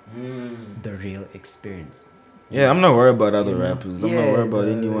you the real experience. Yeah, I'm not worried about other You know? rappers. I'm Yeah, not worried about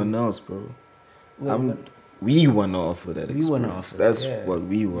the- anyone else, bro. Well, We wanna offer that We wanna experience. offer That's that, yeah. what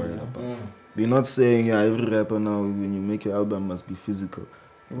we worried about. We're not saying every rapper now when you make your album must be physical.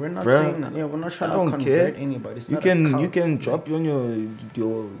 we're not Bruh, saying that. Yeah, we're not trying I to don't convert care. anybody. It's You not a can cult. drop on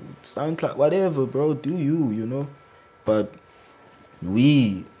your SoundCloud, whatever, bro. Do you know? But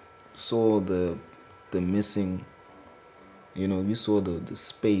we saw the missing. You know, we saw the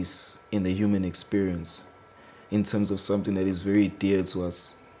space in the human experience in terms of something that is very dear to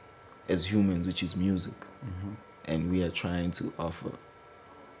us as humans, which is music. And we are trying to offer,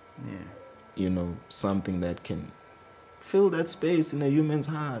 Yeah. you know, something that can fill that space in a human's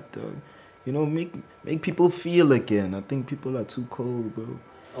heart, dog. You know, make people feel again. I think people are too cold, bro.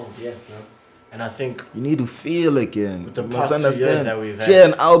 Oh, yes, bro. And I think You need to feel again. With the You past must 2 years understand. that we've had. Share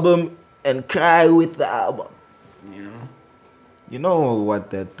an album and cry with the album. You know, You know what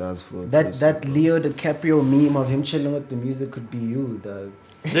that does for a that person, bro. Leo DiCaprio meme of him chilling with the music could be you, dog.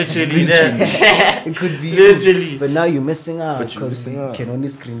 literally that. It could be you. Literally. But now you're missing out But you're because missing you out. can only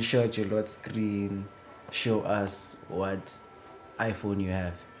screenshot your load screen, show us what iPhone you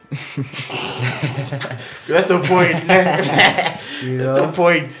have. That's the point. You That's know? the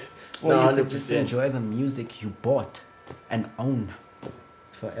point. Or No, you could just 100%. enjoy the music you bought and own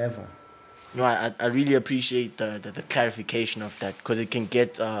forever. No, I really appreciate the clarification of that, because it can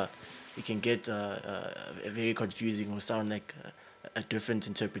get very confusing or sound like a different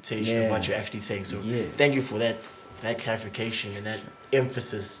interpretation of what Yeah. you're actually saying. So Yeah. thank you for that clarification and that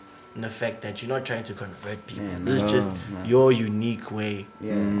emphasis on the fact that you're not trying to convert people. Yeah, This is just your unique way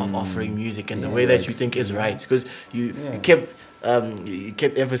of offering music and the way that you think is right. Because you kept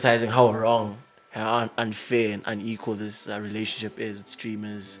emphasizing how wrong, how unfair and unequal this relationship is with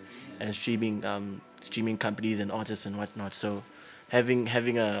streamers and streaming companies and artists and whatnot. So having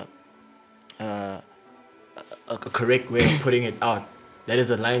a correct way of putting it out that is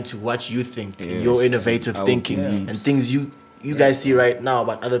aligned to what you think and your Yes, innovative our thinking beliefs. and things you guys see right now,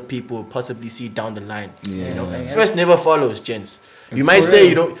 but other people possibly see down the line. You know, Yeah. first never follows, gents. You might say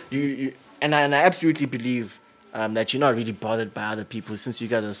you don't, and I absolutely believe that you're not really bothered by other people, since you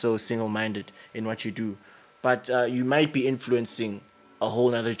guys are so single-minded in what you do. But you might be influencing a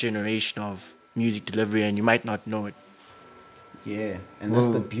whole other generation of music delivery, and you might not know it. Yeah, and that's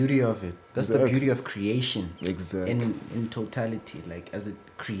the Well, beauty of it. That's the exactly. beauty of creation. Exactly. In totality, like as a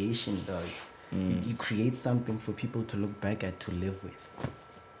creation does. You create something for people to look back at, to live with.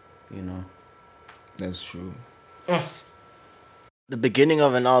 You know. That's true. The beginning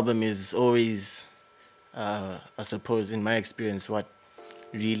of an album is always, I suppose, in my experience, what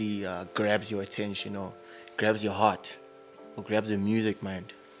really grabs your attention or grabs your heart or grabs your music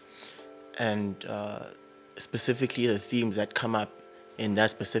mind. And specifically the themes that come up in that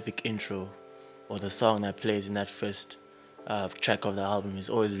specific intro or the song that plays in that first track of the album is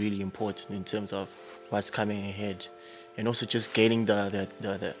always really important in terms of what's coming ahead, and also just gaining the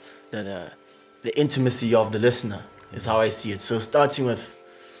intimacy of the listener is how I see it. So starting with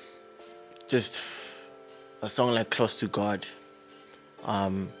just a song like Close to God,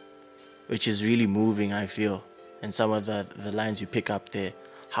 which is really moving, I feel, and some of the lines you pick up there.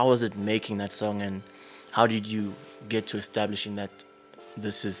 How was it making that song, and how did you get to establishing that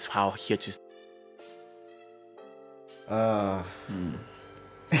this is how here to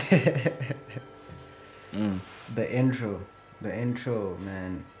The intro,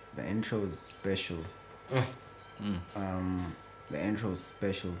 man. The intro is special. The intro is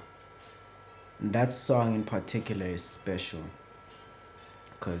special. That song in particular is special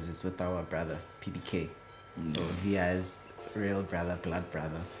because it's with our brother PBK, or V.I.'s real brother, blood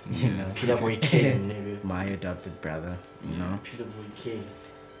brother. You know, Peter Boy King, nigga. my adopted brother. You know. Peter Boy King.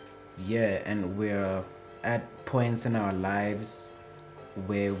 Yeah, and we're at points in our lives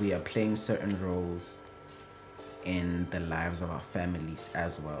where we are playing certain roles in the lives of our families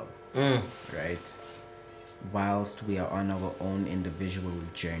as well, right? Whilst we are on our own individual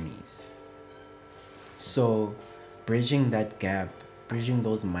journeys. So, bridging that gap, bridging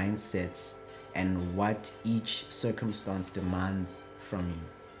those mindsets and what each circumstance demands from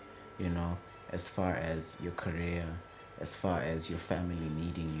you, you know, as far as your career, as far as your family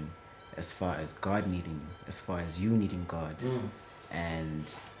needing you, as far as God needing you, as far as you needing God. Mm.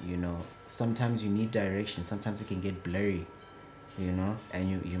 And you know, sometimes you need direction, sometimes it can get blurry, you know, and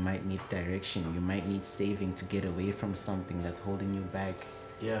you might need direction, you might need saving to get away from something that's holding you back.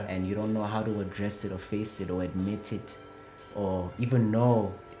 Yeah. And you don't know how to address it or face it or admit it or even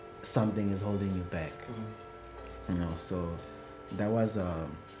know something is holding you back. You know, so that was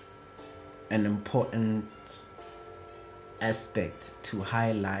an important aspect to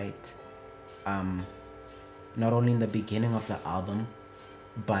highlight, not only in the beginning of the album,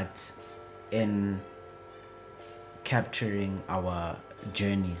 but in capturing our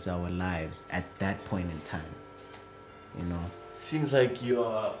journeys, our lives at that point in time, you know. Seems like you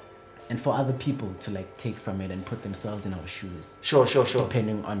are. And for other people to like take from it and put themselves in our shoes. Sure.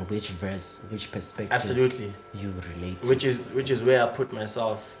 Depending on which verse, which perspective. Absolutely. You relate to. Which is where I put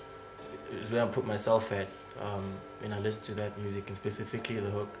myself. Is where I put myself at. When I listen to that music, and specifically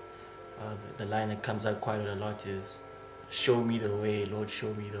the hook. The line that comes out quite a lot is, "Show me the way, Lord,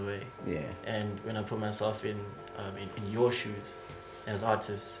 show me the way." Yeah. And when I put myself in your shoes, as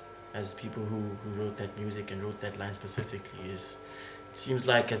artists, as people who wrote that music and wrote that line specifically, it seems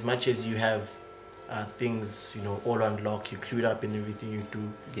like as much as you have things, you know, all on lock, you're clued up in everything you do.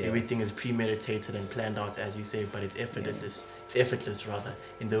 Yeah. Everything is premeditated and planned out, as you say, but it's effortless. Yeah. It's effortless rather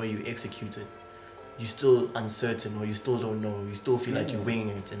in the way you execute it. You're still uncertain, or you still don't know. You still feel like you're winging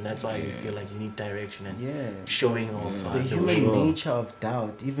it, and that's why you feel like you need direction and showing off. The human way. nature of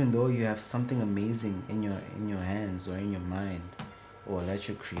doubt, even though you have something amazing in your hands or in your mind, or that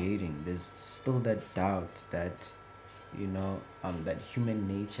you're creating, there's still that doubt, that, you know, that human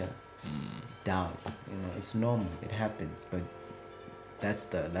nature doubt. You know, it's normal, it happens, but that's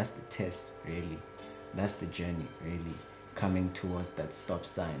the test, really. That's the journey, really. Coming towards that stop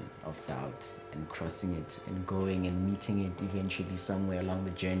sign of doubt and crossing it and going and meeting it eventually somewhere along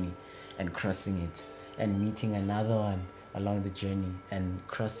the journey and crossing it and meeting another one along the journey and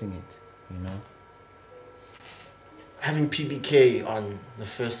crossing it, you know. Having PBK on the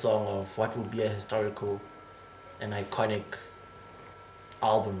first song of what will be a historical and iconic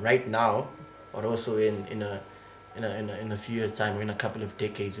album right now, but also in a few years' time, or in a couple of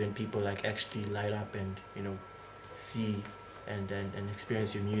decades, when people like actually light up and, you know, see and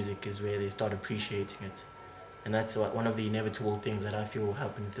experience your music, is where they start appreciating it. And that's one of the inevitable things that I feel will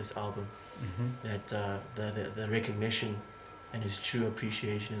happen with this album. That the recognition and its true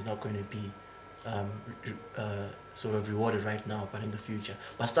appreciation is not going to be sort of rewarded right now, but in the future.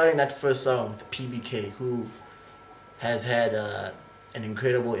 By starting that first song with PBK, who has had an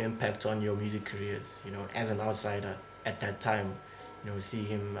incredible impact on your music careers, you know, as an outsider at that time, you know, seeing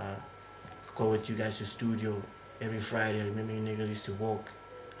him go with you guys to studio every Friday. I remember you niggas used to walk.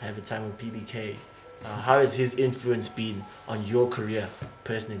 I have a time with PBK. How has his influence been on your career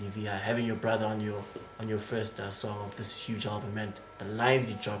personally, V.I? Having your brother on your first song of this huge album, and the lines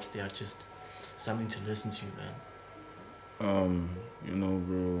he drops, they are just something to listen to, man. You know,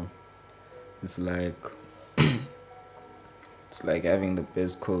 bro, it's like it's like having the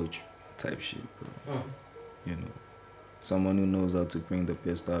best coach type shit, bro. You know, someone who knows how to bring the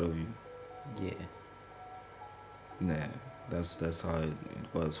best out of you. Yeah, that's how it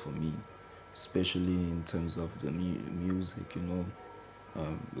was for me, especially in terms of the music, you know,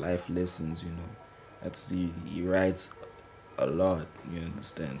 life lessons, you know. He writes a lot, you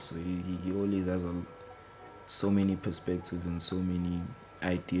understand, so he always has so many perspectives and so many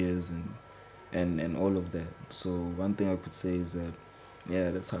ideas and all of that. So one thing I could say is that,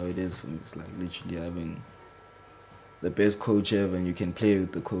 yeah, that's how it is for me. It's like literally having the best coach ever, and you can play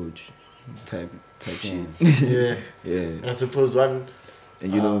with the coach type shit. Yeah. And I suppose one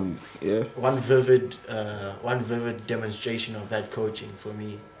vivid demonstration of that coaching for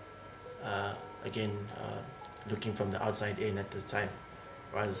me, again, looking from the outside in at this time,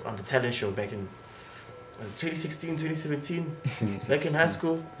 was on the talent show back in 2016, 2017, back in high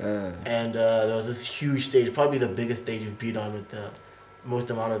school. And there was this huge stage, probably the biggest stage you've been on, with the most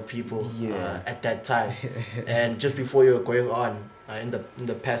amount of people at that time. And just before you were going on, in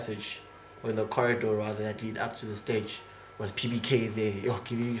the passage, or in the corridor rather, that lead up to the stage, was PBK there,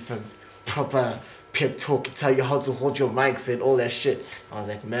 giving you some proper pep talk, tell you how to hold your mics and all that shit. I was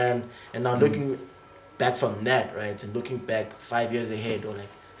like, man. And now looking back from that, right, and looking back 5 years ahead, or like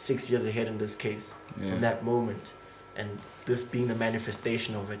 6 years ahead in this case, from that moment, and this being the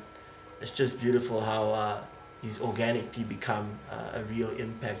manifestation of it, it's just beautiful how he's organically become a real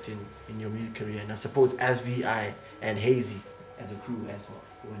impact in your music career. And I suppose as V.I and Hazy as a crew as well,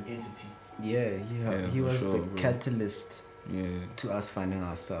 or an entity. He was sure, the bro. catalyst to us finding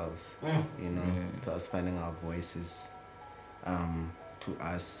ourselves, you know, to us finding our voices, to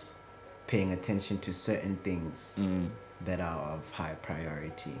us paying attention to certain things that are of high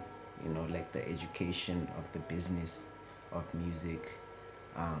priority, you know, like the education of the business of music,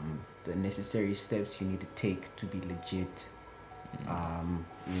 the necessary steps you need to take to be legit,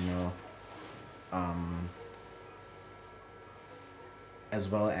 you know, as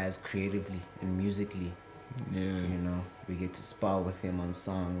well as creatively and musically. Yeah. You know, we get to spar with him on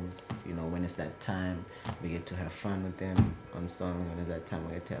songs. You know, when it's that time, we get to have fun with him on songs. When it's that time,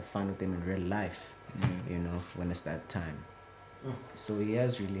 we get to have fun with him in real life. You know, when it's that time. So he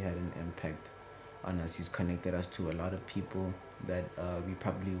has really had an impact on us. He's connected us to a lot of people that we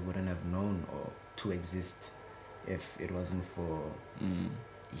probably wouldn't have known or to exist if it wasn't for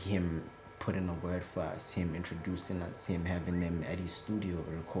him putting a word for us, him introducing us, him having them at his studio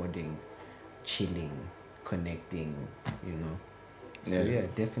recording, chilling, connecting, you know. So yeah,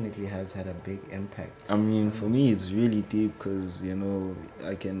 definitely has had a big impact. I mean, for me, it's really deep because, you know,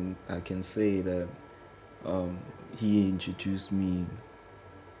 I can say that he introduced me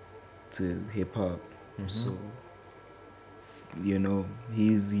to hip hop. So, you know,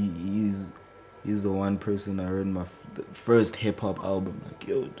 he's the one person I heard the first hip hop album. Like,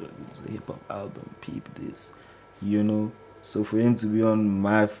 yo, dude, it's a hip hop album. Peep this, you know. So for him to be on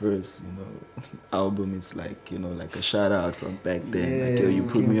my first, you know, album, it's like, you know, like a shout out from back then. Like, yo, you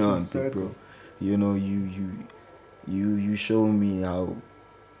put me on, big bro. You know, you show me how,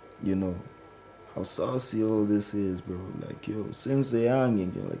 you know, how saucy all this is, bro. Like, yo, since they're young,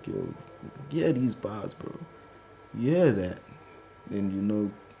 and you're like, yo, yeah, these bars, bro. You hear that? And, you know,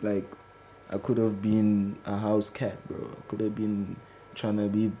 like, I could have been a house cat, bro. I could have been trying to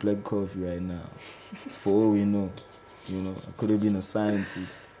be Black Coffee right now. For all we know, you know, I could have been a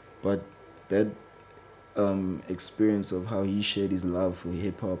scientist. But that experience of how he shared his love for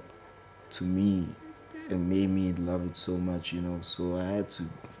hip hop to me and made me love it so much, you know. So I had to,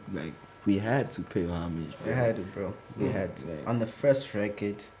 like, we had to pay homage, bro. We had it, bro. We had to. On the first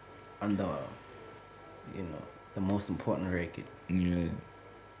record, on the, you know, the most important record. Yeah.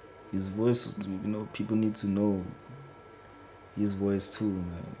 His voice, you know, people need to know his voice too,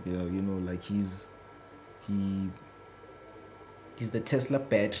 man. Yeah, you know, like he's the Tesla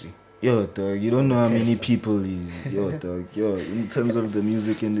battery. Yo, dog, you don't know how many people he's... Yo, dog, yo, in terms of the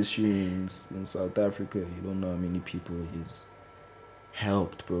music industry in South Africa, you don't know how many people he's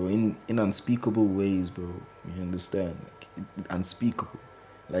helped, bro, in unspeakable ways, bro. You understand? Like, unspeakable.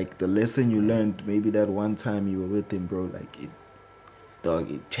 Like, the lesson you learned, maybe that one time you were with him, bro, like, it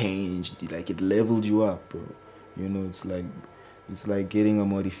changed. Like, it leveled you up, bro. You know, it's like getting a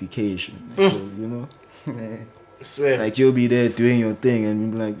modification, like, you know? Swear. Like, you'll be there doing your thing and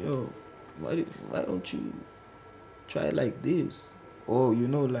you'll be like, yo, why don't you try it like this? Or, you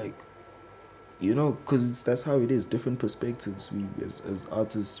know, like, you know, because that's how it is. Different perspectives. We, as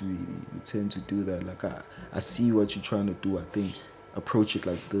artists, we tend to do that. Like, I see what you're trying to do. I think, approach it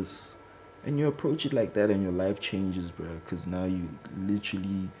like this. And you approach it like that and your life changes, bro. Because now you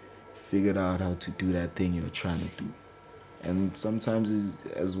literally figured out how to do that thing you're trying to do. And sometimes,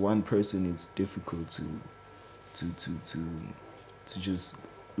 as one person, it's difficult to just,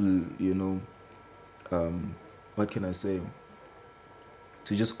 you know, what can I say?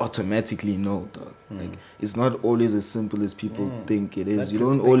 To just automatically know, dog. Like, it's not always as simple as people think it is. That You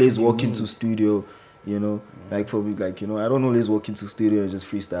don't always perspective walk you into need. studio, you know. Like, for me, like, you know, I don't always walk into studio and just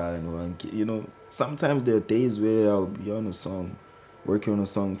freestyle, you know. And, you know, sometimes there are days where I'll be on a song, working on a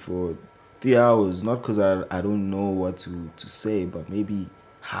song for 3 hours, not because I don't know what to say, but maybe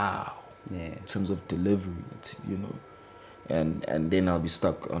how, in terms of delivery, you know. And then I'll be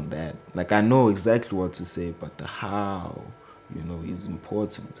stuck on that. Like, I know exactly what to say, but the how, you know, is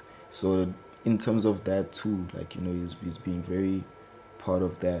important. So in terms of that too, like, you know, he's being very part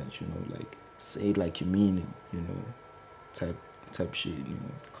of that, you know, like, say it like you mean it, you know, type shit, you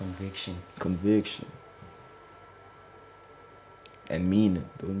know. Conviction. And mean it.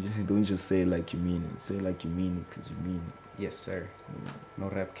 Don't just say it like you mean it. Say it like you mean it because you mean it. Yes, sir. No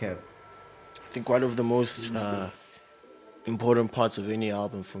rap cap. I think one of the most important parts of any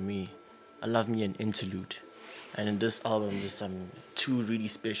album for me, I love me an interlude. And in this album, there's some two really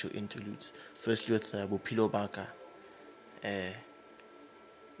special interludes. Firstly with Bophelo Baka,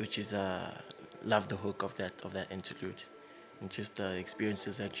 which is love the hook of that interlude, and just the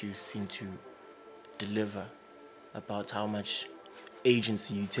experiences that you seem to deliver about how much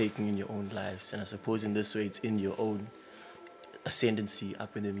agency you're taking in your own lives. And I suppose in this way, it's in your own ascendancy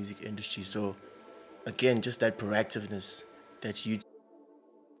up in the music industry. So again, just that proactiveness that you...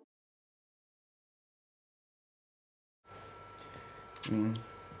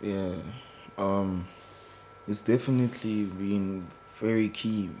 Yeah. It's definitely been very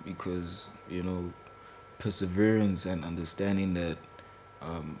key because, you know, perseverance and understanding that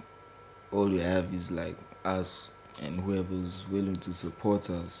all we have is like us and whoever's willing to support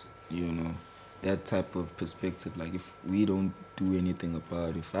us, you know, that type of perspective. Like if we don't do anything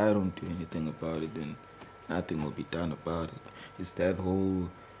about it, if I don't do anything about it, then nothing will be done about it. It's that whole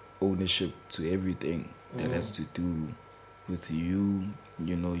ownership to everything that has to do with you,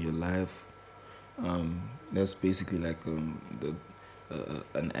 you know, your life. That's basically like the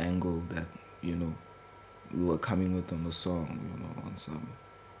an angle that, you know, we were coming with on the song, you know, on some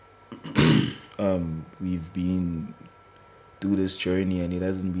we've been through this journey and it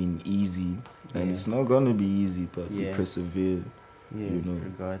hasn't been easy, and it's not gonna be easy, but we persevere, you know,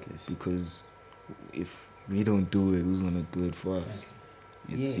 regardless, because if we don't do it, who's gonna do it for us?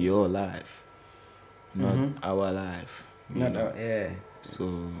 It's your life, not our life, not our, so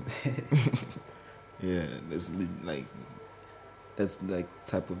yeah, that's like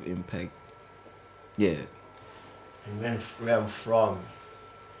type of impact. And where I'm from,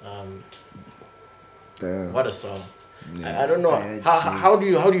 what a song. I don't know how do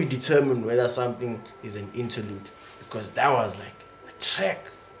you determine whether something is an interlude, because that was like a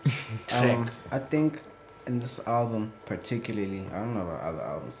track. I think in this album particularly, I don't know about other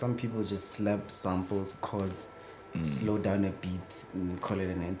albums, some people just slap samples, chords, slow down a beat and call it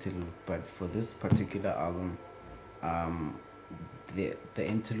an interlude, but for this particular album, the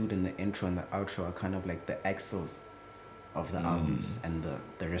interlude and the intro and the outro are kind of like the axles of the albums, and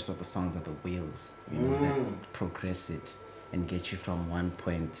the rest of the songs are the wheels, you know, that progress it and get you from one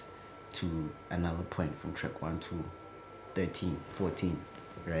point to another point, from track 1 to 13, 14,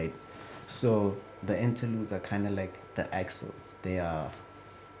 right? So the interludes are kind of like the axles. They are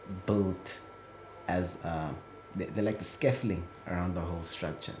built as they're like the scaffolding around the whole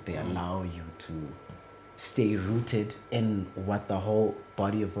structure. They allow you to stay rooted in what the whole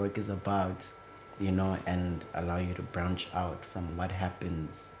body of work is about, you know, and allow you to branch out from what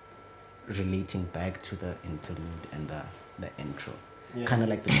happens, relating back to the interlude and the intro. Kind of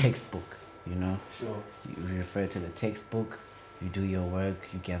like the textbook, you know. Sure. You refer to the textbook, you do your work,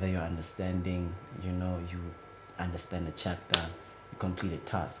 you gather your understanding, you know, you understand a chapter, you complete a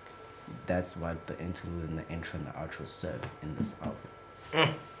task. That's what the interlude and the intro and the outro serve in this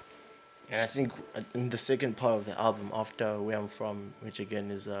album. And I think in the second part of the album, after Where I'm From, which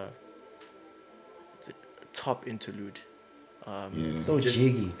again is it's a top interlude. So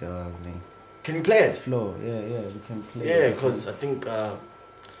jiggy, dog. Can you play it? Flow, yeah, we can play. Yeah, because I think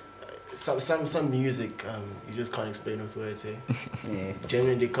some music you just can't explain with words, eh? Yeah.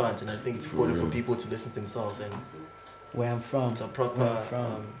 Genuinely can't, and I think it's important for people to listen to themselves. And Where I'm From. It's a proper,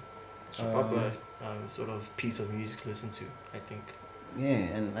 sort of piece of music to listen to, I think. Yeah,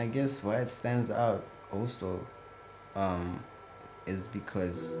 and I guess why it stands out also is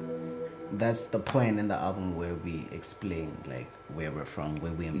because that's the point in the album where we explain like where we're from,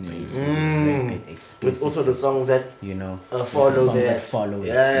 where we embrace, with also the songs that, you know, follow that.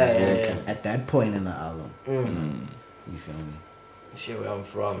 Yeah. At that point in the album, you feel me? Share where I'm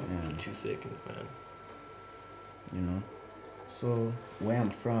from for 2 seconds, man. You know, so where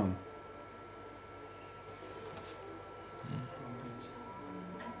I'm from.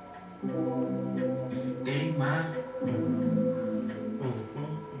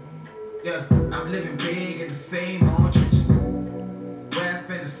 Yeah, I'm living big in the same old trenches, where I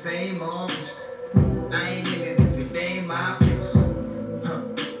spend the same old riches. I ain't in it if it ain't my place,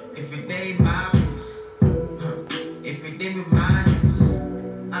 if it ain't my place, if it ain't with my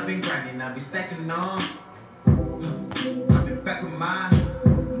niggas. I've been grinding, I've been stacking on, I've been back with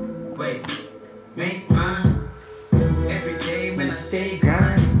mine, wait, make mine. Every day when I stay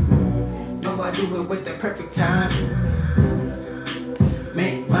grinding, know I do it with the perfect time,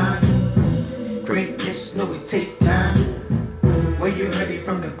 make mine. Greatness, know it take time. Where you heard it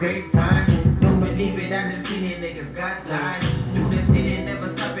from the grapevine. Don't believe it, I done seen it, niggas got lies. Do this thing and never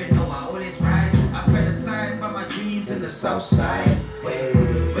stop it, know I always rise. I fantasize by my dreams in the south side. Wait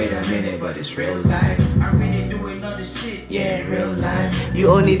a minute, but it's real life. I really doing all this shit, yeah, real life. You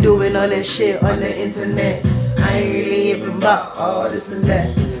only doing all that shit on the internet. I ain't really even about all this and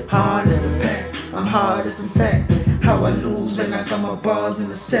that. Hard as a pack, I'm hard as a fact. How I lose when I got my balls in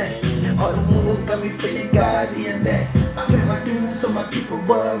the set. All the moves got me feeling godly and that. I pay my dues so my people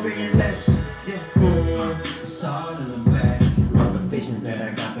worrying less. It's all in the back. All the visions that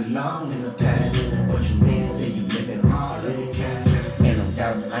I got belong in the past. What you mean, say you living all in the cap. Ain't no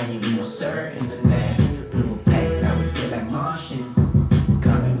doubt, I ain't no sir in the land. We were packed, now we feel like Martians.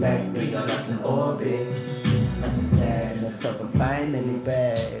 Coming back, we got lost in orbit. I'm just glad myself and finding in the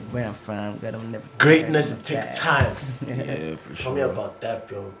bag. Where I'm from, God, I'm never Greatness back, takes back. time. Yeah, for Tell me sure. about that,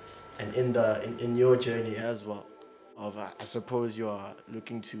 bro. And in your journey as well, of I suppose you are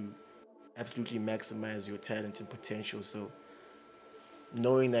looking to absolutely maximize your talent and potential. So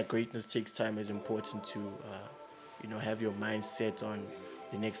knowing that greatness takes time is important to, have your mind set on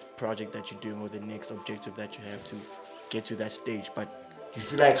the next project that you're doing or the next objective that you have to get to that stage. But do you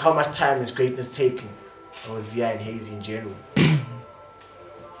feel like how much time is greatness taking with V.I and Hazy in general?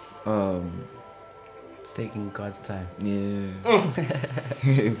 It's taking God's time. Yeah.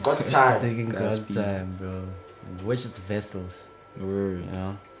 God's It's time. taking God's God's speed. time, bro. And we're just vessels, Word. you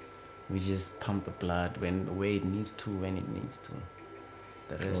know. We just pump the blood where it needs to, when it needs to.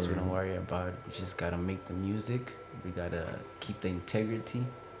 The rest we don't worry about. We just gotta make the music. We gotta keep the integrity,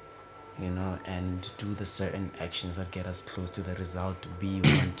 and do the certain actions that get us close to the result we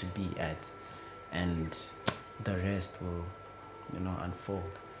want to be at, and the rest will, unfold.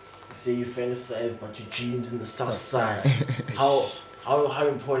 You say you fantasize about your dreams in the South Side. How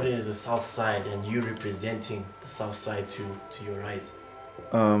important is the South Side and you representing the South Side to your rise?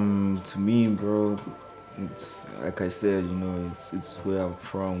 To me, bro, it's like I said, it's where I'm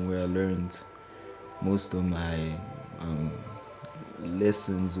from, where I learned most of my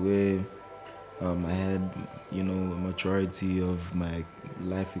lessons, where I had, a majority of my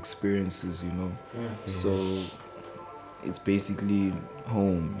life experiences, So it's basically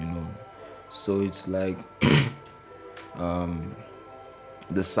home. So it's like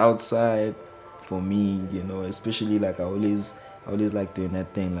the South Side for me, especially like I always like doing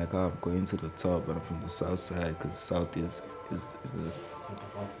that thing, like I'm going to the top, but I'm from the South Side because South is it's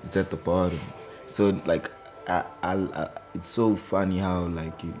at the bottom. So like it's so funny how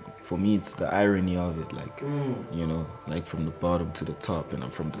like for me it's the irony of it, like like from the bottom to the top, and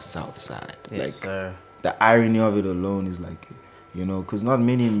I'm from the South Side. Yes, like sir. the irony of it alone is like, because not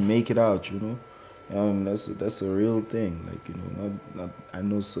many make it out. That's a real thing. Like not I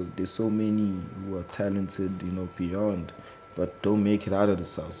know, so there's so many who are talented, beyond, but don't make it out of the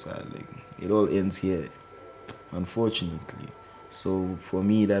South Side. Like it all ends here, unfortunately. So for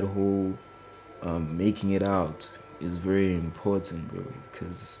me, that whole making it out is very important, bro,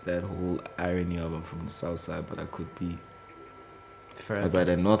 because it's that whole irony of I'm from the South Side, but I could be by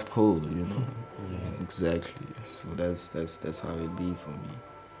the North Pole, Exactly. So that's how it be for me.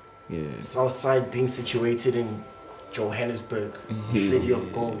 Yeah. South Side being situated in Johannesburg, city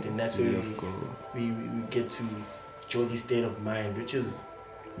of gold, and that's City where of gold. we get to Jodie's State of Mind, which is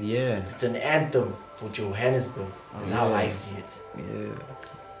It's an anthem for Johannesburg. Is how I see it.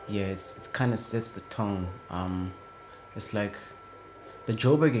 Yeah. it's kind of sets the tone. It's like the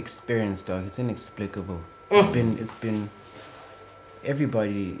Joburg experience, dog. It's inexplicable. It's been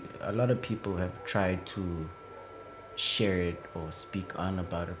everybody. A lot of people have tried to share it or speak on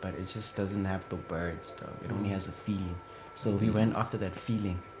about it, but it just doesn't have the words, dog. It only has a feeling. So we went after that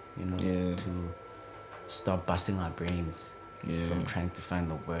feeling, to stop busting our brains from trying to find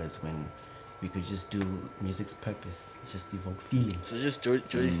the words when we could just do music's purpose, just evoke feeling. So just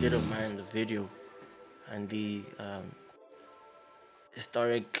Jodie's State of Mind, the video, and the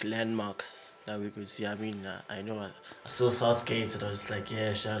historic landmarks that we could see. I mean, I know I saw Southgate and I was like,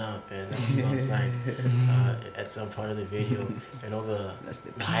 yeah, shut up, man. That's the South Side at some part of the video. And all the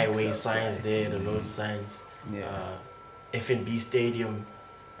highway signs there, the road signs. F&B Stadium.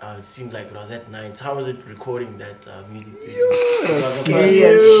 It seemed like it was at night. How was it recording that music video? Scary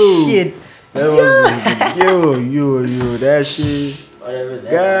as shit. That was that shit. Whatever that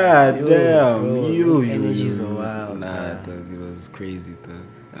God Yo, damn, bro, you. those energies are wild, Nah, man. dog, it was crazy, dog.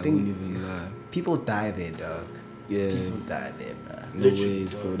 I think- wouldn't even lie. People die there, dog. Yeah. People die there, bro. No Literally,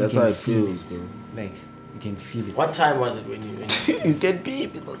 ways, bro. dog. That's You how can it feel feels, it. bro. Like, you can feel it. What time was it when you You get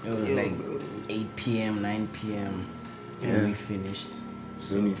beat. It was It was like 8 p.m., 9 p.m. when we finished.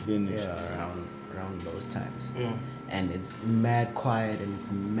 When we finished. Yeah, around those times. And it's mad quiet and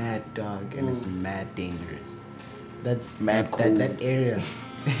it's mad dark and it's mad dangerous. That's Mad that area.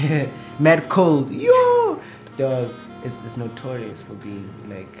 Mad cold. Yo, dog. It's notorious for being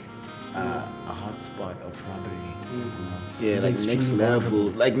like a hot spot of robbery. Yeah, like Extremely next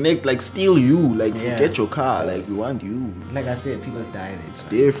vulnerable. level. Like steal you. Like Yeah. forget your car. Like we want you. Like I said, people die there. It's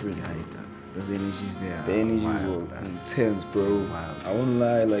dog. different, Yeah, bro. dog. Those energies there. The are energies wild, were man. intense, bro. Wild. I won't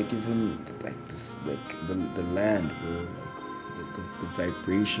lie, like even like this, like the land, bro. Like the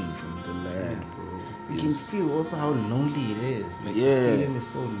vibration from the land, bro. You can feel also how lonely it is. Like Yeah. the stadium is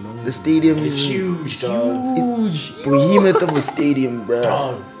so lonely. The stadium It's is huge, dog. Huge. behemoth of a stadium, bro.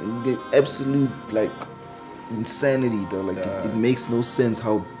 Dog. The absolute like insanity, though. Like it makes no sense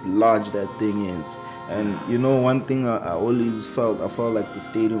how large that thing is. And you know, one thing I always felt, I felt like the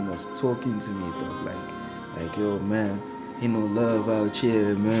stadium was talking to me, dog. Like, yo, man, ain't no love out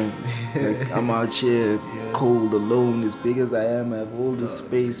here, man. Like, I'm out here, cold, alone, as big as I am. I have all this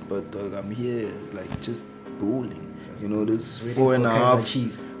space, but dog, I'm here, like, just bowling. You know, this Waiting four for and a Kaiser half,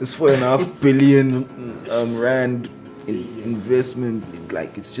 Chiefs. this 4.5 billion rand investment,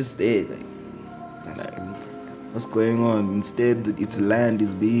 like, it's just there, That's like, brutal. what's going on? Instead, its land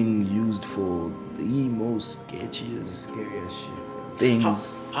is being used for the most sketchiest Scariest shit.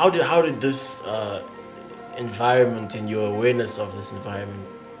 things. How did this environment and your awareness of this environment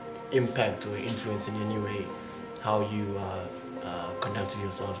impact or influence in any way how you conducted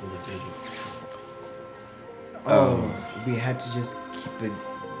yourselves in the video? We had to just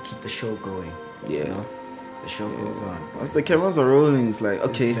keep the show going. Yeah. You know? The show goes on. Once the cameras are rolling, it's like,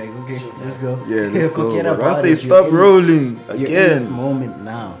 okay, It's like, okay, let's go. yeah, let's go. Forget But about once they it. You're stop in- rolling You're in this again, moment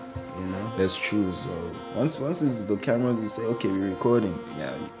now. You know. that's true. So once it's the cameras, you say, okay, we're recording.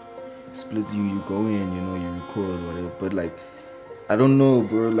 Yeah, split you go in, you know, you record whatever. But like, I don't know,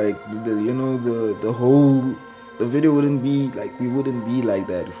 bro. Like the whole video wouldn't be like, we wouldn't be like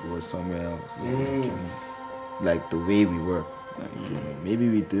that if it was somewhere else. Like, you know, like the way we were. Like, you know, maybe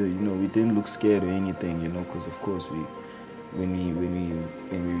we did, you know, we didn't look scared or anything, you know, because of course when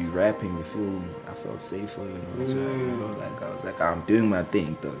we rapping, I felt safer, you know, as well, you know, like I was like, I'm doing my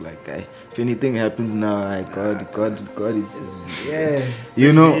thing, though. Like, if anything happens now, like God, it's Yeah.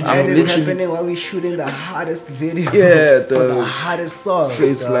 you know, And I'm it's literally, happening while we shooting the hardest video. yeah, for the dog. hardest song. So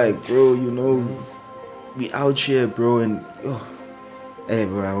it's dog. like, bro, you know, we out here, bro, and hey,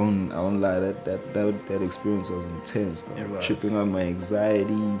 bro, I won't lie, that experience was intense. Though. It was. Tripping on my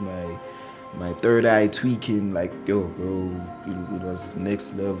anxiety, my third eye tweaking, like, yo, bro, it was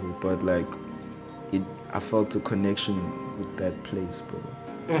next level. But like, I felt a connection with that place,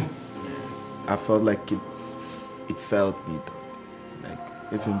 bro. I felt like it felt me, though.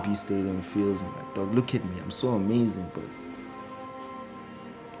 Like FNB Stadium feels me. Like, dog, look at me, I'm so amazing, but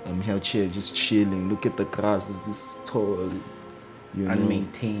I'm here just chilling. Look at the grass, it's this tall, you know,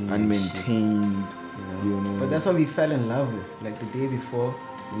 Unmaintained you know. But that's what we fell in love with. Like the day before,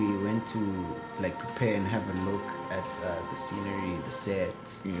 we went to like prepare and have a look at the scenery, the set.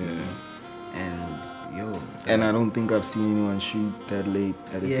 Yeah. And yo. And I don't think I've seen anyone shoot that late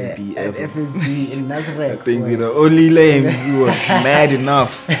at FNB at ever. FNB in Nazareth. I think we're the only lames who are mad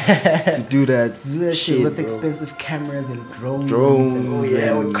enough to do that, Do that shit with bro. expensive cameras and drones. Drones and,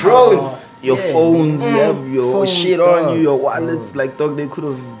 and drones. Your Yeah, phones, man. you have your Phones, shit dog. on you, your wallets. Bro. Like, dog, they could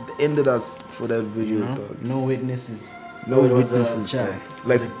have ended us for that video, You know? dog. No witnesses. No it was a witnesses, chat. dog. It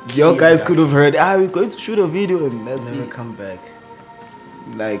Like, was a your key guys could have interaction. heard, we're going to shoot a video, and that's Never it. come back.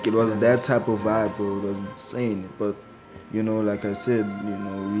 Like, it was that type of vibe, bro. It was insane. But, you know, like I said, you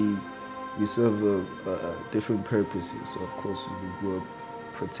know, we serve a different purposes. So, of course, we were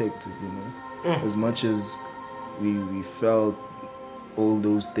protected, you know. As much as we felt all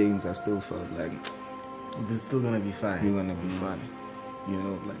those things, I still felt like We're still gonna be fine. we're gonna be fine. You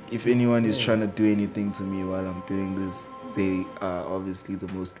know, like, if anyone is trying to do anything to me while I'm doing this, they are obviously the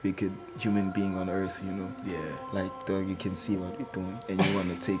most wicked human being on earth, you know. Yeah. Like, dog, you can see what we're doing and you want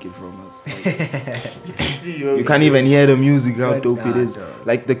to take it from us. Like, See, you can't even hear the music, how But dope it nah, is. dog.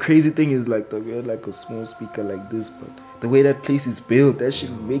 Like, the crazy thing is, like, dog, we had like a small speaker like this, but the way that place is built, that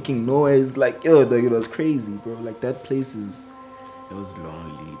shit making noise, like, yo, dog, it was crazy, bro. Like, that place is, It was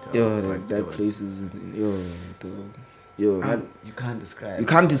lonely, dog. yo, but like, it that was- place is, yo, dog, yo, man. You can't describe. You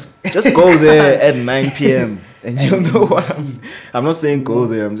can't just go there at 9 p.m. and you'll know what I'm not saying go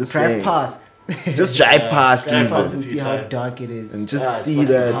there, I'm just drive saying past. just drive past drive even. past and a see few how times. dark it is. And just it's see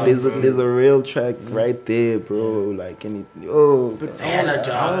fucking that hard, there's bro. a rail track right there, bro. Like, any But hella I won't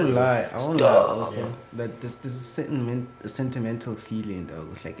dark. lie. I won't lie Stop. also. That this is a sentimental feeling though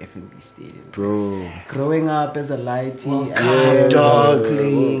with like FNB Stadium. bro. Growing up as a lighty, World I Cup, heard dog.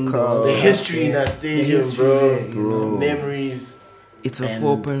 playing World Cup. dog. The history in Yeah. that The stadium, history bro. there, you Bro. know. Memories. It's a And-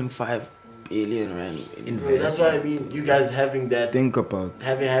 4.5 billion rand Bro, that's what I mean. You guys having that, Think about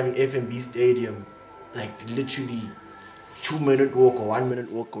having FNB Stadium, like literally 2-minute walk or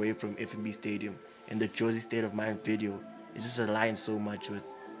 1-minute walk away from FNB Stadium, and the Josie State of Mind video. It just aligns so much with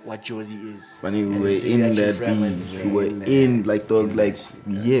what Josie is. when we and the were city in you that represent. beach, we were in in, there, like, dog, in like, that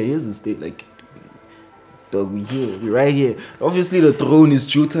shit, yeah, here's the state, like, dog, we here, we right here. Obviously, the throne is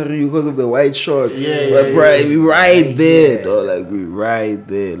jewelry because of the white shorts. Yeah, but yeah, right, yeah. we right there, Yeah. dog, like, we right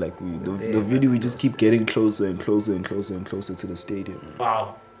there. Like, the there, video, we like, just keep getting closer and closer and closer and closer to the stadium.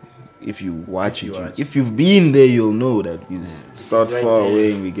 Wow. If you watch If you it, watch. if you've been there, you'll know that we start Right far there.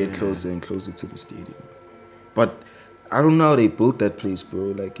 away and we get closer and closer to the stadium. But I don't know how they built that place, bro.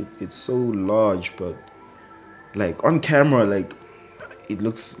 Like it's so large, but like on camera, like it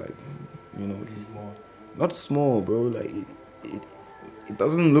looks like, you know, Really small. not small, bro. Like it, it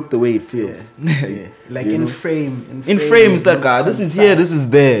doesn't look the way it feels. Yeah. Like You in know? frame. In frame, it's it like, looks this is here, concise. this is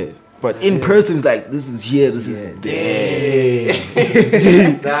there. But in Yeah. person, it's like, this is here, this Yeah. is there.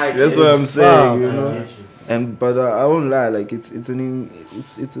 Nah, That's what I'm Wow, saying, you man. know. And but I won't lie, like it's a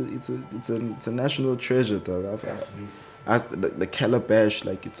national treasure, dog. As the calabash,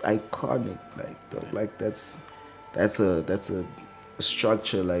 like it's iconic, like dog, like that's a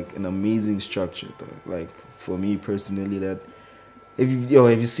structure, like an amazing structure, dog. Like for me personally, that have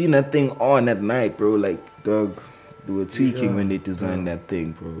you seen that thing on at night, bro? Like dog, they were tweaking when they designed that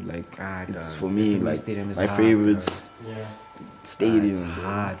thing, bro. Like it's dog. for me FNB like Stadium is my hard, favorite Yeah. stadium, It's bro.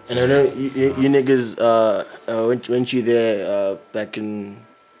 hard. And I know you niggas went you there back in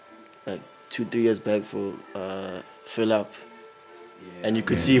like 2-3 years back for fill up, and you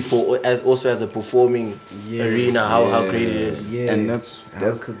could see as a performing arena how great it is. Yeah. And that's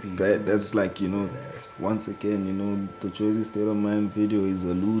could be. that's like, you know, once again, you know, the Jersey State of Mind video is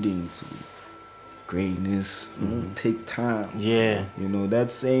alluding to greatness. You know, take time. Yeah. You know, that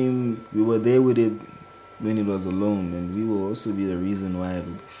same, we were there with it when it was alone, and we will also be the reason why it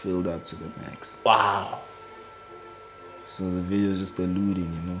will be filled up to the max. Wow. So the video is just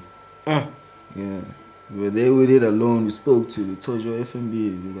alluding, you know. Yeah. We were there with it alone, we spoke to it, we told you,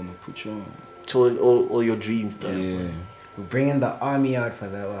 FNB, we're gonna put you on. Told all your dreams, though. Yeah. We're bringing the army out for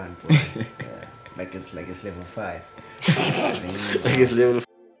that one, boy. Yeah. Like it's level 5. Like it's level.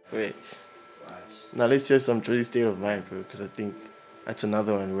 Wait. Now let's hear some Jersey State of Mind, bro, because I think that's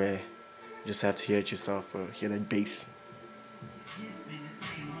another one where you just have to hear it yourself, bro. Hear that bass.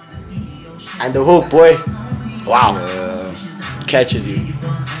 And the hook, boy. Wow. Catches you.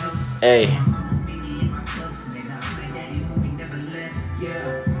 Hey.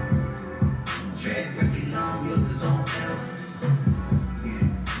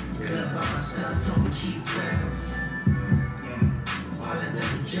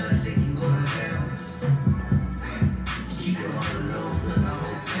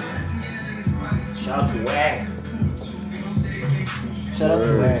 Shout out to Wang. Shout out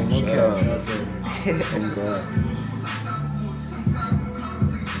to Wang. No Shout cap. out. Oh God.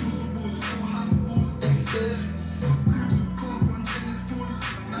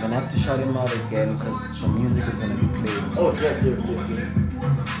 I'm gonna have to shout him out again because the music is gonna be played. Oh, Jeff.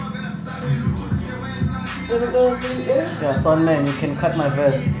 Yeah, son man, you can cut my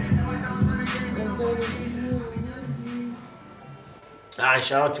verse.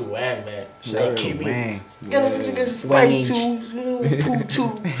 Shout out to Wang, man. Shout out to Kimmy. Wang. Spike 2, Poo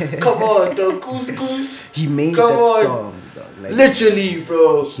 2. Come on, the goose. He made Come that on. song, though. Like, Literally,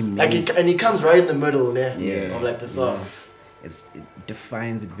 bro. He Like made- and he comes right in the middle there Yeah. of like the song. it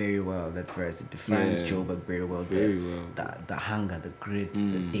defines it very well, that verse. It defines Yeah. Joburg very well. Very well. The hunger, the grit,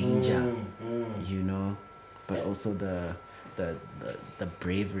 the danger, you know, but also the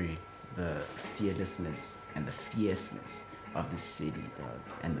bravery, the fearlessness, and the fierceness of the city, dog,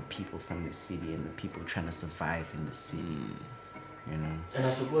 and the people from the city, and the people trying to survive in the city, you know. And I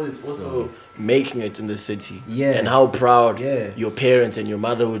suppose it's also making it in the city. Yeah. And how proud Yeah. your parents and your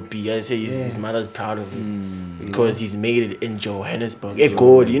mother would be. I say his mother's proud of him because he's made it in Johannesburg.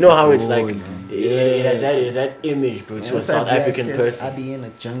 Good. You know how it's like it has that image, bro, to a It's South like, African says, person. I be in a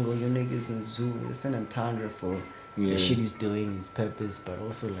jungle, you niggas in zoo. It's an entendre for Yeah. the shit he's doing, his purpose, but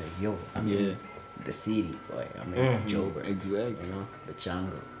also like, yo, I'm Yeah. in the city, boy. I'm in Joburg. Exactly. You know, the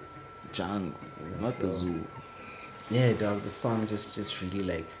jungle. Jungle, Yeah, not the so- zoo. Yeah, dog. The song just really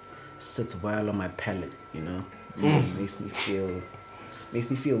like sits well on my palate. You know, makes me feel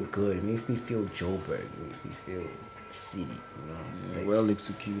good. It makes me feel Joburg. It makes me feel city. You know, Yeah, like, well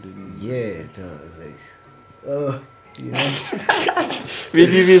executed. yeah, dog. Like, you know.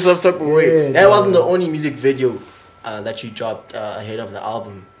 VTV some type of way. Yeah, That wasn't the only music video that you dropped ahead of the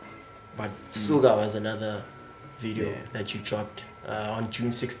album, but Suga was another video Yeah. that you dropped on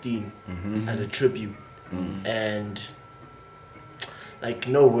June 16 as a tribute, and like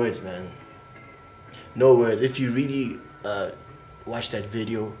no words, man. No words. If you really watch that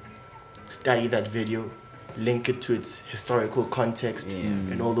video, study that video, link it to its historical context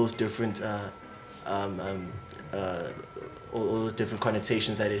and all those different all those different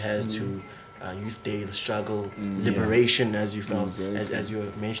connotations that it has to Youth Day, the struggle, liberation, as you felt, Exactly. as you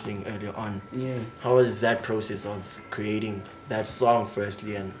were mentioning earlier on. Yeah. How was that process of creating that song,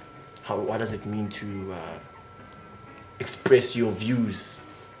 firstly, and what does it mean to express your views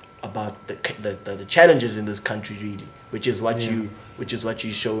about the challenges in this country, really, which is what you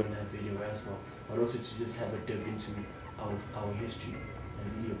show in that video as well, but also to just have a dip into our history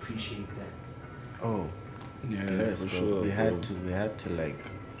and really appreciate that. Oh, Yeah, yes, for bro. sure. We bro. had to like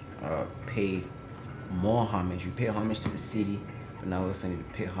pay more homage. We pay homage to the city, but now we also need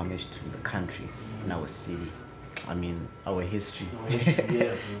to pay homage to the country and our city. I mean, our history,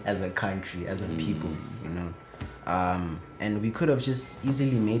 Yeah, as a country, as a people, you know. And we could have just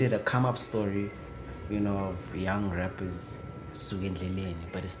easily made it a come-up story, you know, of young rappers suing Lelene,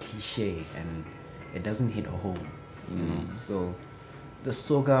 but it's cliche and it doesn't hit home, you know. So the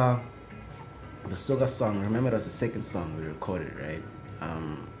Soga song, remember that was the second song we recorded, right?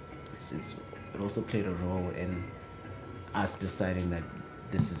 It also played a role in us deciding that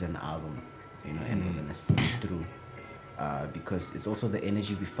this is an album, you know, and we're gonna see it through. Because it's also the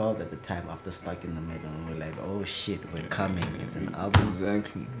energy we felt at the time after Stuck in the Middle, and we're like, oh shit, we're coming. It's an album.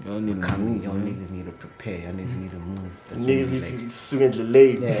 Exactly. Y'all need We're to coming. move, Y'all man. niggas need to prepare. Y'all niggas need to move. That's when Niggas we, need like, to swing it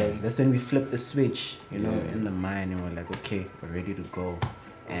late, yeah, man. that's when we flip the switch, you know, Yeah. in the mind, and we're like, okay, we're ready to go,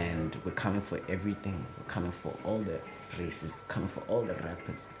 and we're coming for everything. We're coming for all the races, coming for all the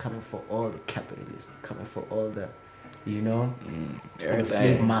rappers, coming for all the capitalists, coming for all the, you know, all the slave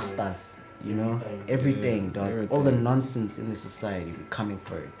Everything. masters, you know, Everything. everything, dog, all everything. the nonsense in the society. We're coming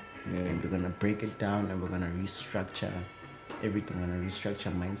for it, Yeah. and we're gonna break it down, and we're gonna restructure everything. We're gonna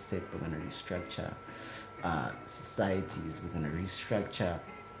restructure mindset. We're gonna restructure societies. We're gonna restructure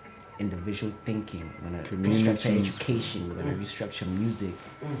individual thinking. We're gonna restructure Communities. education. We're gonna restructure music.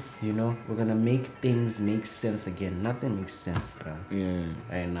 You know, we're gonna make things make sense again. Nothing makes sense, bro. Yeah.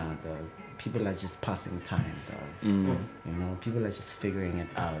 Right now, the people are just passing time, dog. You know, people are just figuring it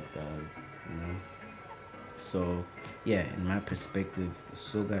out, dog. You know. So, yeah, in my perspective,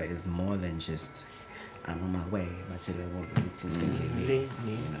 Soga is more than just I'm on my way.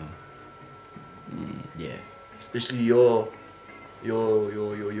 You know. Yeah. Especially your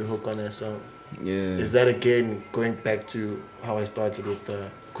hook on that song. Yeah. Is that again going back to how I started with the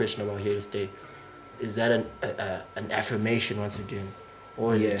question about here to stay? Is that an affirmation once again,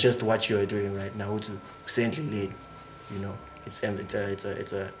 or is Yeah. it just what you are doing right now to recently late? You know, it's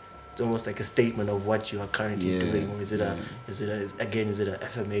almost like a statement of what you are currently Yeah, doing, or is it yeah. is it an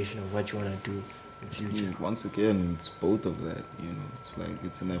affirmation of what you want to do in future? Once again, it's both of that, you know. It's like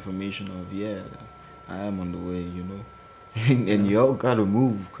it's an affirmation of, yeah, I am on the way, you know. And y'all gotta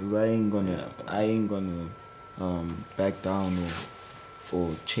move, cause I ain't gonna back down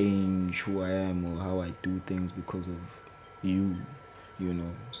or change who I am or how I do things because of you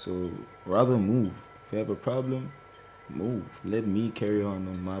know. So rather move. If you have a problem, move. Let me carry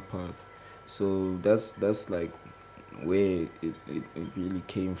on my path. So that's like where it really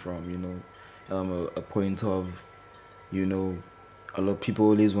came from, you know. A point of, you know, a lot of people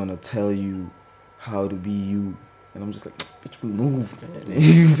always want to tell you how to be you, and I'm just like, bitch, we move, man.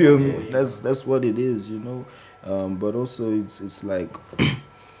 You feel me? That's what it is, you know. But also it's like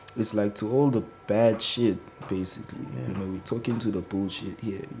it's like to all the bad shit, basically. You know, we're talking to the bullshit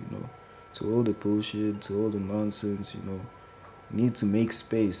here, you know. To all the bullshit, to all the nonsense, you know. Need to make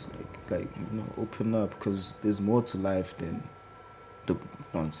space, like you know, open up, because there's more to life than the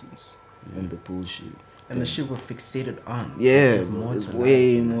nonsense and the bullshit. And the shit we're fixated on. Yeah, There's bro, more there's to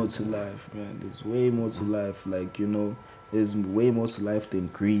way life. more to life, man. There's way more to life. Like, you know, there's way more to life than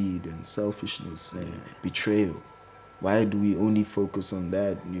greed and selfishness and betrayal. Why do we only focus on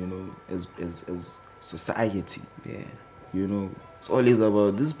that, you know, as society? Yeah. You know, it's always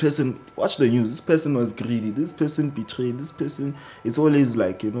about this person. Watch the news. This person was greedy. This person betrayed. This person. It's always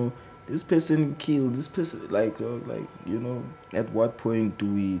like, you know, this person killed. This person, like, you know. At what point do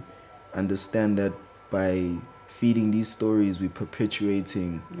we understand that by feeding these stories, we're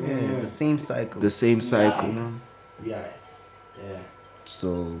perpetuating Yeah, the same cycle. the same cycle? You know? Yeah.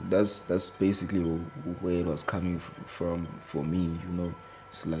 So that's basically where it was coming from for me, you know.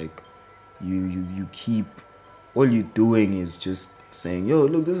 It's like you keep, all you're doing is just saying, yo,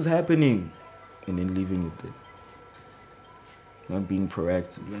 look, this is happening, and then leaving it there. Not being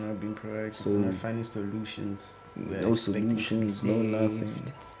proactive. We're not being proactive. So- we're not finding solutions. We're No expecting to be solutions, no saved, nothing.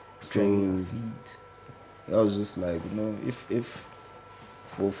 dragging our So feet. I was just like, you know, if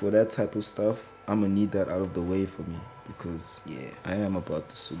for that type of stuff, I'm gonna need that out of the way for me, because Yeah. I am about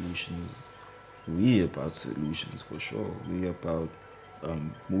the solutions. We about solutions for sure. We about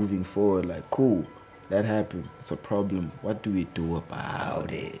moving forward. Like, cool, that happened. It's a problem. What do we do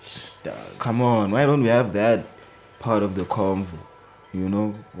about it? Dog. Come on, why don't we have that part of the convo? You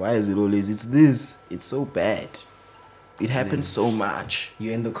know, why is it always it's this? It's so bad. It happens so much.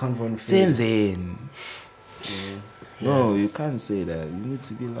 You're in the convo and feel- Senzen. No, you can't say that. You need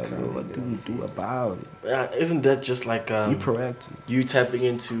to be like, yo, what do we do about it? Isn't that just like Be proactive. you tapping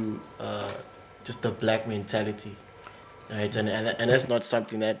into just the black mentality? Right, and that's not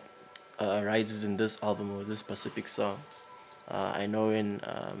something that arises in this album or this specific song. I know in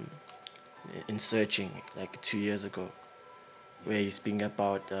searching like 2 years ago, where he's speaking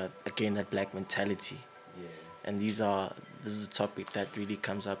about again that black mentality, and this is a topic that really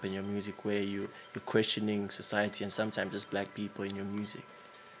comes up in your music where you're questioning society and sometimes just black people in your music.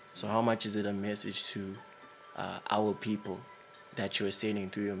 So how much is it a message to our people that you're sending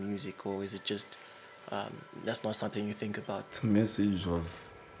through your music, or is it just that's not something you think about? It's a message of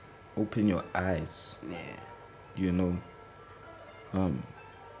open your eyes. Yeah. You know,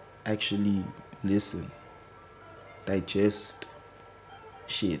 actually listen, digest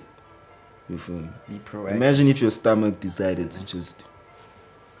shit. You feel me? Be proactive. Imagine if your stomach decided to just,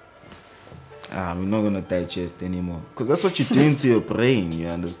 we're not gonna digest anymore, because that's what you're doing to your brain. You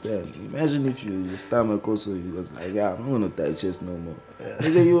understand? Imagine if your stomach also was like, I'm not gonna digest no more.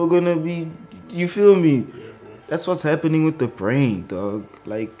 Nigga, you were gonna be. You feel me? That's what's happening with the brain, dog.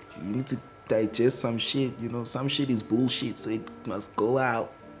 Like, you need to digest some shit. You know, some shit is bullshit, so it must go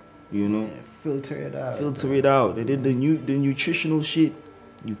out. You know, Yeah, filter it out. filter it out, and then the nutritional shit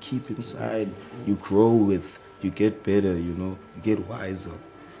you keep inside, you grow with, you get better. You know, you get wiser.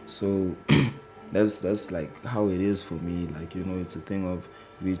 So that's like how it is for me. Like, you know, it's a thing of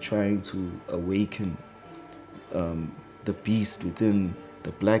we're trying to awaken the beast within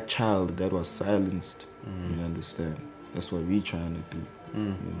the black child that was silenced. You understand? That's what we're trying to do. You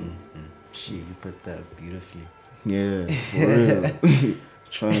know? Shit, you put that beautifully. Yeah, for real.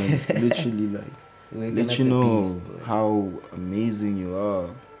 Trying to literally like Waking let up you the know beast, boy. how amazing you are,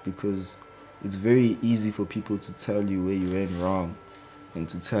 because it's very easy for people to tell you where you went wrong and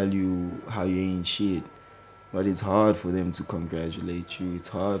to tell you how you ain't shit. But it's hard for them to congratulate you. It's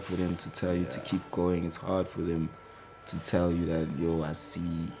hard for them to tell you to keep going. It's hard for them to tell you that, yo, I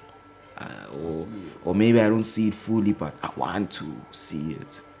see. Or maybe I don't see it fully, but I want to see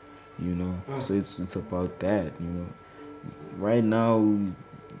it. You know? So it's about that, you know. Right now,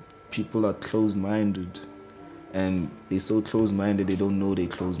 people are closed-minded. And they're so closed-minded, they don't know they're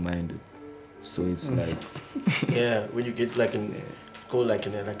closed-minded. So it's like... Yeah, when you get like called like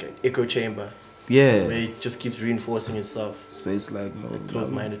an echo chamber. Yeah. Where it just keeps reinforcing itself. So it's like, no,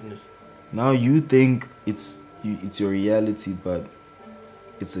 Close-mindedness. now you think it's your reality, but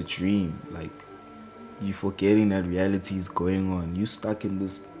it's a dream. Like, you forgetting that reality is going on. You stuck in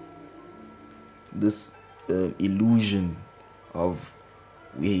this illusion of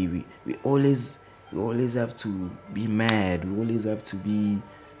we always have to be mad. We always have to be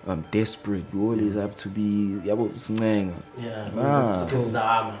desperate. We always have to be snenga. Yeah. Nah. It's like a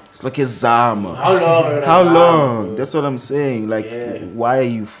zama. It's like a zama. How long? How Zama, long? bro? That's what I'm saying. Like, Yeah. why are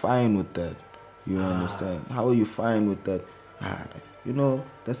you fine with that? You understand? How are you fine with that? You know,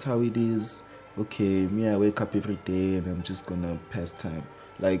 that's how it is. Okay, me, I wake up every day and I'm just gonna pass time.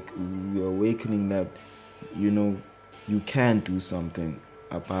 Like, we're awakening that, you know, you can do something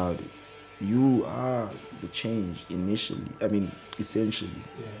about it. You are the change essentially.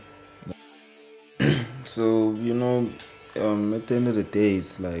 Yeah. So, you know, at the end of the day,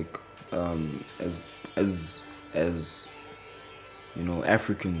 it's like, as you know,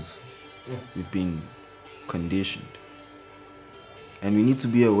 Africans, we've been conditioned, and we need to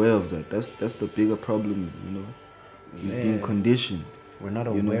be aware of that. That's the bigger problem, you know. We've been conditioned. We're not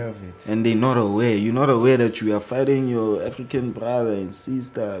you know, aware of it. and they're not aware. You're not aware that you are fighting your African brother and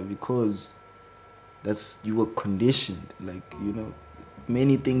sister because you were conditioned. Like, you know,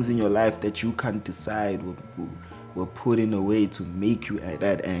 many things in your life that you can't decide were put in a way to make you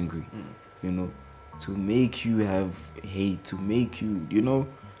that angry, you know, to make you have hate, to make you, you know.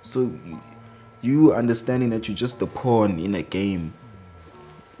 So you understanding that you're just a pawn in a game,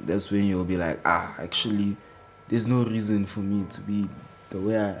 that's when you'll be like, actually, there's no reason for me to be the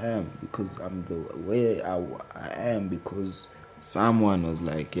way I am, because I'm the way I am because someone was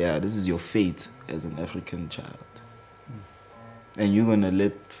like, yeah, this is your fate as an African child. And you're gonna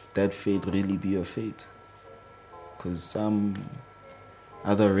let that fate really be your fate, because some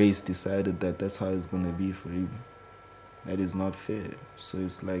other race decided that that's how it's gonna be for you. That is not fair. So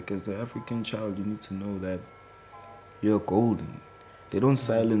it's like, as the African child, you need to know that you're golden. They don't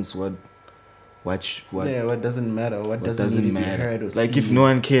silence what doesn't matter, what doesn't need to be heard or like, if seen. no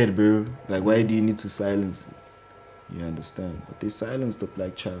one cared, bro, like, why do you need to silence it? You understand? But they silenced the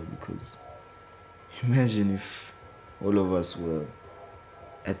black child because imagine if all of us were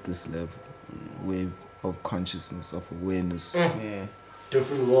at this level, wave of consciousness, of awareness. Yeah.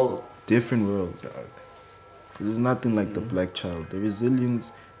 Different world. Different world. Because it's nothing like the black child. The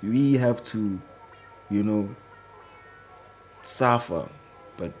resilience, we have to, you know, suffer,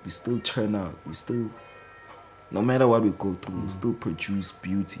 but we still churn out. We still no matter what we go through, we still produce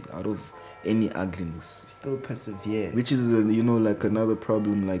beauty out of any ugliness. Still persevere. Which is, like another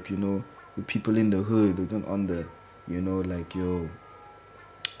problem, like, with people in the hood, on the, like, yo,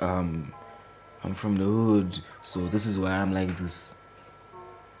 I'm from the hood, so this is why I'm like this.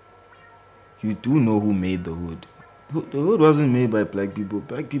 You do know who made the hood. The hood wasn't made by black people.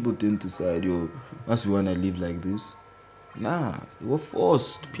 Black people didn't decide, yo, us we want to live like this. Nah, they were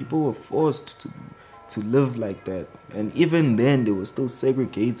forced. People were forced to live like that. And even then, they were still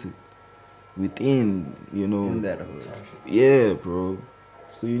segregated within, In that hood. Yeah, bro.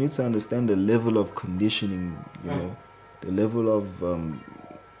 So you need to understand the level of conditioning, the level of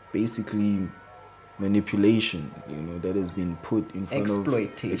basically manipulation, that has been put in front of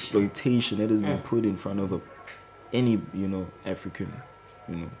exploitation that has been put in front of any, African,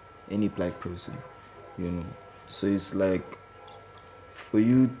 any black person, So it's like, for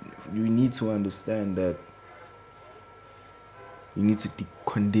you need to understand that you need to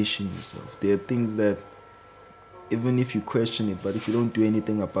decondition yourself. There are things that, even if you question it, but if you don't do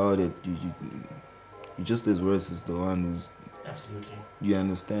anything about it, you're just as worse as the one who's... Absolutely. You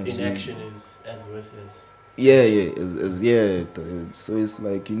understand? Inaction is as worse as... So it's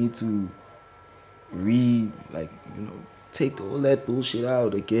like you need to take all that bullshit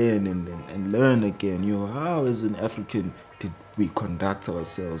out again and learn again. How as an African did we conduct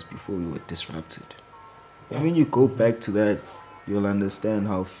ourselves before we were disrupted? And when you go back to that, you'll understand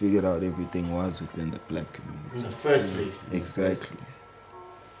how figured out everything was within the black community. In the first place. Exactly.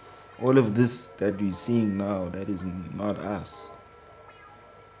 All of this that we're seeing now, that is not us.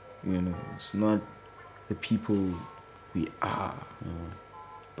 It's not the people we are,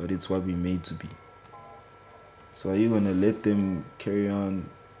 but it's what we made to be. So are you going to let them carry on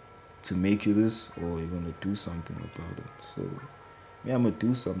to make you this, or are you going to do something about it? So me, I'm going to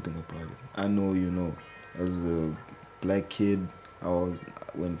do something about it. I know, as a black kid,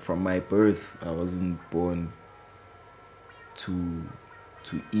 from my birth, I wasn't born to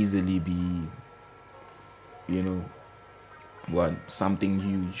easily be, something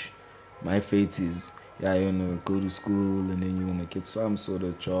huge. My fate is, go to school and then you're gonna get some sort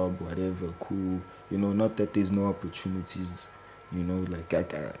of job, whatever, cool. Not that there's no opportunities, like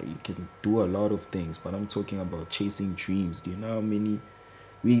you can do a lot of things, but I'm talking about chasing dreams. Do you know how many,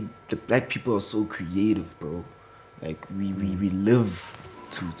 the black people are so creative, bro. Like we live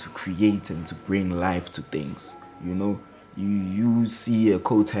to create and to bring life to things, You see a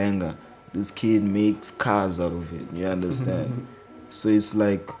coat hanger, this kid makes cars out of it, you understand? So it's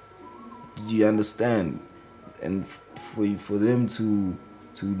like, do you understand? And for them to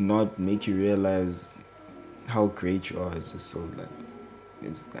not make you realize how great you are is just so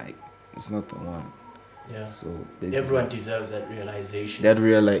it's not the one. Yeah. So everyone deserves that realization.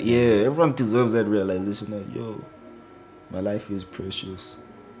 Everyone deserves that realization that, yo, my life is precious.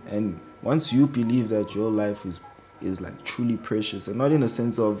 And once you believe that your life is like truly precious, and not in the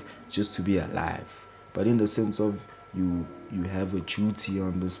sense of just to be alive, but in the sense of you have a duty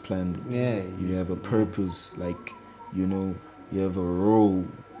on this planet. Yeah. You have a purpose, like, you have a role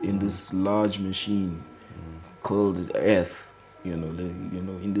in this large machine called Earth,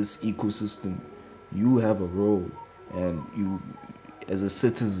 in this ecosystem. You have a role, and you, as a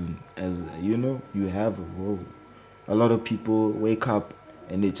citizen, you have a role. A lot of people wake up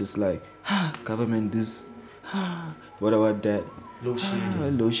and they're just like, government this, what about that? Low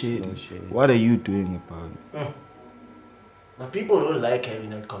shade. What are you doing about it? But people don't like having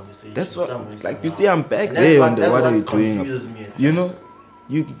that conversation. That's what, like, you see, I'm back there on the what are you doing?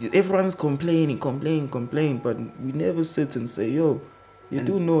 Everyone's complaining, but we never sit and say, yo, you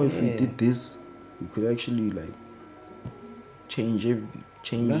do know if we did this, we could actually like change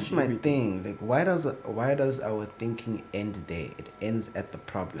That's my everything. thing. Like, why does our thinking end there? It ends at the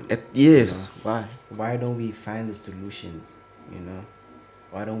problem. Yes. Why? Why don't we find the solutions?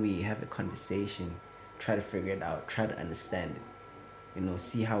 Why don't we have a conversation, try to figure it out, try to understand it,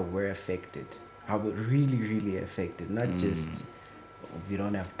 see how we're affected, how we're really, really affected, not just we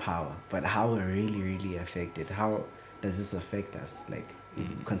don't have power, but how we're really, really affected. How does this affect us? Like,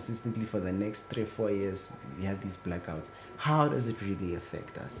 if consistently for the next 3-4 years we have these blackouts, how does it really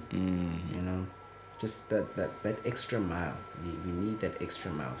affect us? Just that extra mile. We need that extra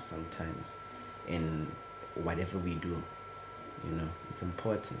mile sometimes in whatever we do. It's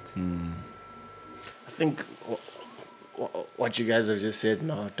important. I think what you guys have just said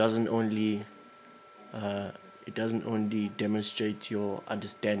now doesn't only demonstrate your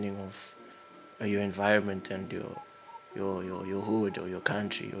understanding of your environment and your hood or your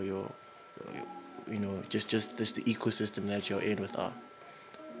country or your just the ecosystem that you're in with our.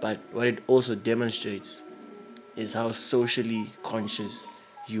 But what it also demonstrates is how socially conscious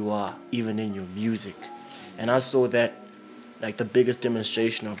you are, even in your music. And I saw that, like, the biggest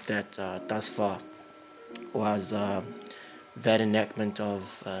demonstration of that thus far was that enactment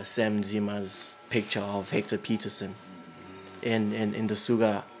of Sam Zima's picture of Hector Peterson in the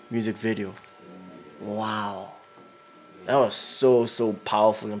Suga music video. Wow. That was so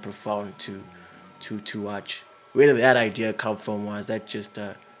powerful and profound to watch. Where did that idea come from? Was that just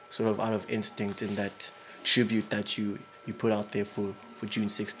sort of out of instinct in that tribute that you put out there for June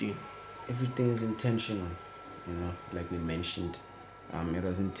 16? Everything is intentional, like we mentioned. It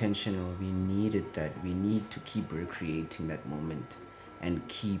was intentional. We needed that. We need to keep recreating that moment and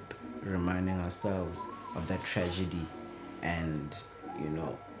keep reminding ourselves of that tragedy and,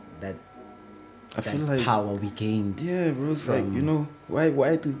 that I feel like power we gained. Yeah, bro. It's like,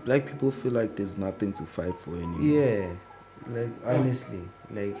 why do black people feel like there's nothing to fight for anymore? Yeah, like honestly,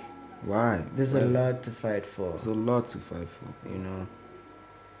 like Why? there's a lot to fight for. There's a lot to fight for.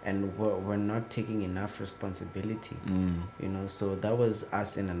 And we're not taking enough responsibility. So that was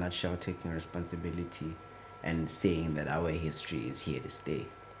us in a nutshell, taking responsibility and saying that our history is here to stay.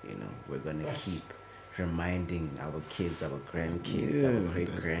 We're gonna keep reminding our kids, our grandkids, our great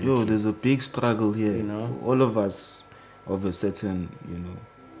grandkids. Yo, there's a big struggle here for all of us of a certain,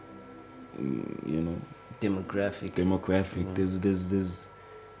 demographic.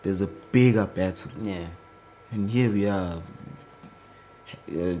 There's a bigger battle. Yeah. And here we are.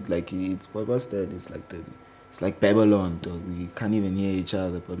 Like it's what's that? It's like Babylon, dog. We can't even hear each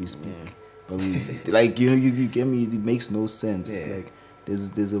other, but we speak. Yeah. But we like you get me. It makes no sense. Yeah. It's like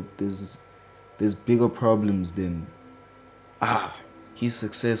there's bigger problems than he's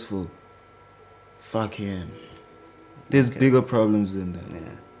successful. Fuck him. There's bigger problems than that.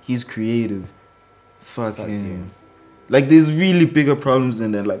 Yeah. He's creative. Fuck him. Like there's really bigger problems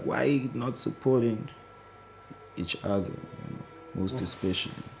than that. Like why not supporting each other? Most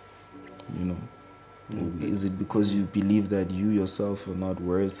especially, is it because you believe that you yourself are not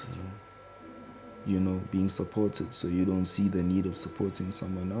worth, being supported, so you don't see the need of supporting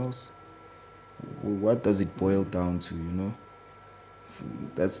someone else? What does it boil down to?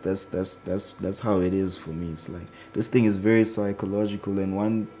 That's how it is for me. It's like this thing is very psychological, and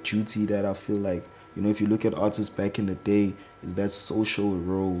one duty that I feel like, if you look at artists back in the day, is that social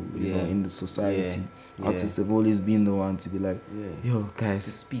role, in the society. Yeah. Artists have always been the one to be like, yo, guys,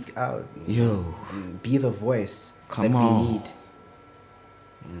 to speak out. Yo. And be the voice Come that on. we need.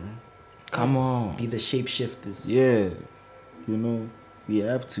 Come on. Be the shapeshifters. Yeah. We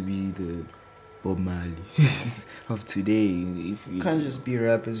have to be the Bob Marley of today. If we can't just be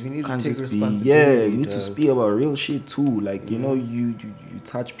rappers. We need to take responsibility. We need to speak about real shit too. Like, you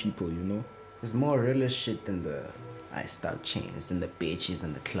touch people, There's more realist shit than the iced out chains and the bitches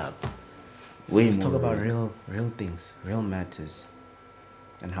in the club. Let's talk about real things, real matters,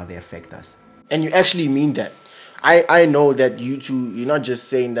 and how they affect us. And you actually mean that. I know that you're not just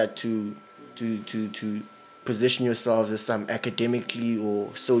saying that to position yourselves as some academically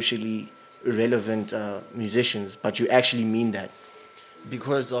or socially irrelevant musicians, but you actually mean that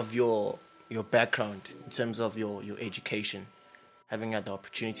because of your background in terms of your education, having had the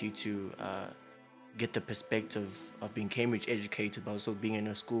opportunity to get the perspective of being Cambridge educated, but also being in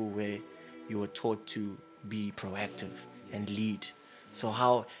a school where you were taught to be proactive and lead. So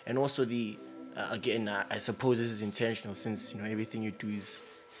how, and also again, I suppose this is intentional, since everything you do is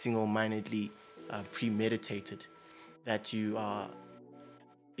single-mindedly premeditated, that you are,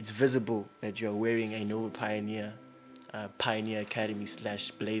 it's visible that you're wearing a Nova Pioneer Academy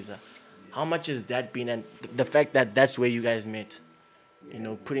 / blazer. How much has that been, and the fact that that's where you guys met,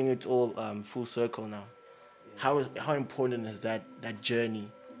 putting it all full circle now, how important is that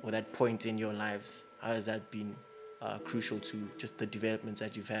journey or that point in your lives? How has that been crucial to just the developments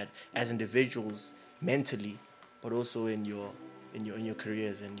that you've had as individuals mentally, but also in your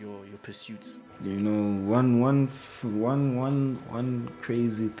careers and your pursuits? One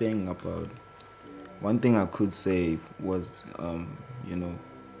crazy thing about, one thing I could say was,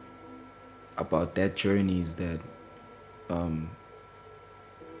 about that journey is that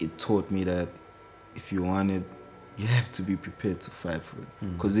it taught me that if you want it, you have to be prepared to fight for it.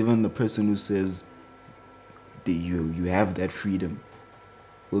 Because even the person who says that you have that freedom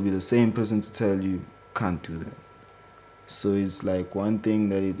will be the same person to tell you can't do that. So it's like one thing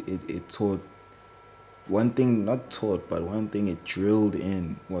that it taught, one thing not taught, but one thing it drilled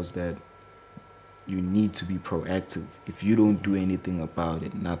in was that you need to be proactive. If you don't do anything about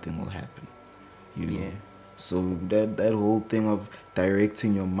it, nothing will happen. Yeah. So that whole thing of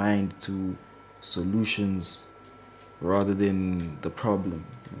directing your mind to solutions rather than the problem,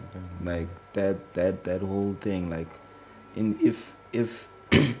 Like that whole thing. Like, if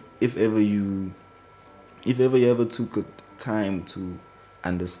if ever you took a time to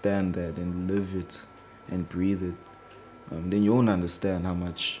understand that and live it and breathe it, then you won't understand how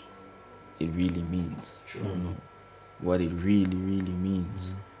much it really means. Sure. You know what it really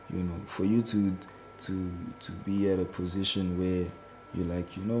means. You know, for you to be at a position where you're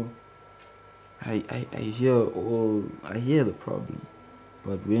like, you know, I hear the problem,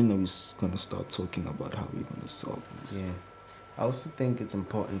 but when are we gonna start talking about how we're gonna solve this? Yeah. I also think it's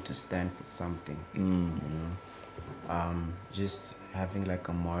important to stand for something. You know, just having like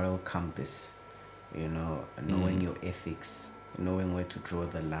a moral compass. You know, knowing your ethics, knowing where to draw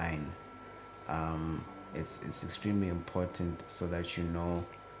the line. It's extremely important so that you know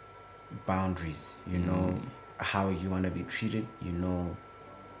boundaries. You know how you want to be treated. You know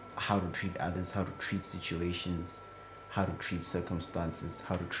how to treat others, how to treat situations, how to treat circumstances,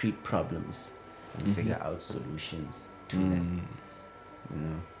 how to treat problems, and figure out solutions to them. You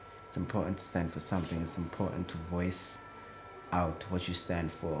know, it's important to stand for something. It's important to voice out what you stand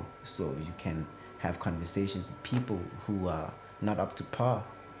for, so you can have conversations with people who are not up to par,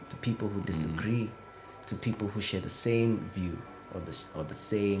 to people who disagree, to people who share the same view or the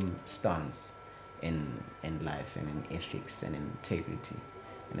same stance in life and in ethics and in integrity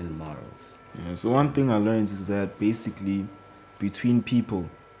and in morals. Yeah, so one thing I learned is that basically between people,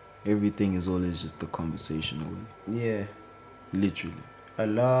 everything is always just a conversation away. Yeah. Literally. A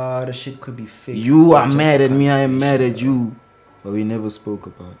lot of shit could be fixed. You are with just mad a at me, I am mad conversation, at you. But we never spoke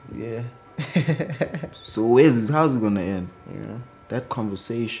about it. Yeah. So how's it gonna end? Yeah. That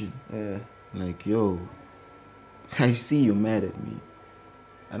conversation. Yeah. Like, yo, I see you mad at me.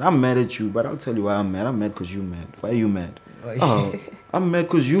 And I'm mad at you, but I'll tell you why I'm mad. I'm mad because you mad. Why are you mad? Oh, I'm mad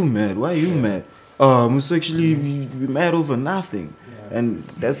because you mad. Why are you mad? Oh, I'm actually mad over nothing. Yeah. And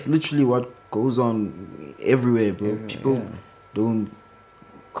that's literally what goes on everywhere, bro. People don't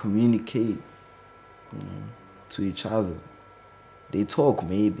communicate to each other. They talk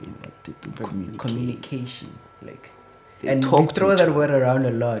maybe, but they don't communication. Like, they and talk we throw that other. word around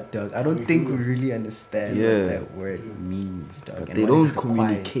a lot, dog. I don't think we really understand what that word means, dog. But and they what don't it requires.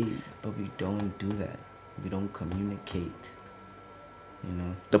 communicate. But we don't do that. We don't communicate. You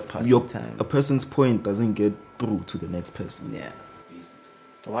know, a person's point doesn't get through to the next person. Yeah.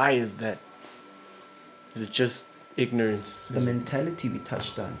 Why is that? Is it just ignorance? The mentality we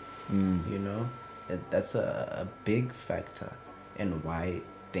touched on, you know, that's a big factor in why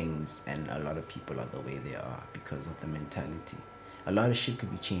things and a lot of people are the way they are, because of the mentality. A lot of shit could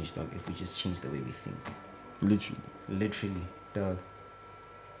be changed, dog, if we just change the way we think. Literally, dog.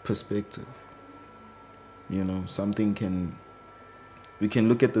 Perspective. You know, we can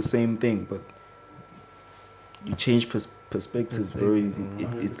look at the same thing, but you change perspectives, bro.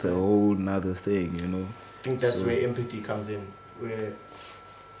 It's a whole nother thing, you know. I think that's where empathy comes in, where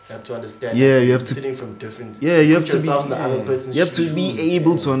you have to understand. Yeah, you have to sitting from different. Yeah, you have to yourself in the other person's You have to shoes. be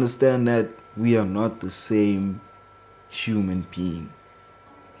able to understand that we are not the same human being.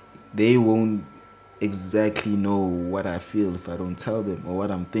 They won't exactly know what I feel if I don't tell them, or what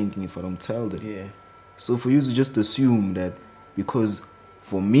I'm thinking if I don't tell them. Yeah. So for you to just assume that because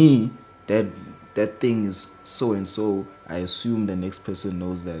for me that thing is so and so, I assume the next person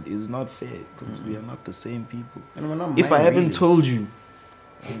knows that, is not fair, because we are not the same people. And we're not if I mind haven't readers. told you,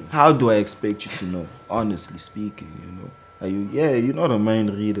 how do I expect you to know? Honestly speaking, you know. Are you? Yeah, you're not a mind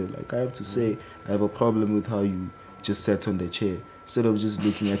reader. Like, I have to say, I have a problem with how you just sat on the chair instead of just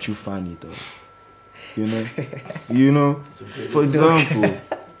looking at you funny, though. You know, For example,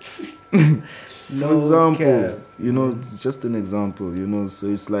 you know, it's just an example. You know, so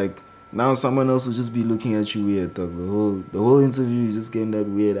it's like now someone else will just be looking at you weird, dog. The whole interview, you just getting that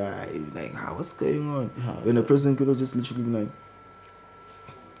weird eye, like, what's going on? When a person could have just literally been like,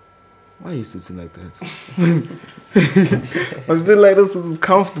 why are you sitting like that? I'm sitting like this is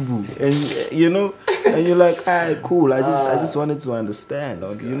comfortable, and you know, and you're like, cool. I just wanted to understand,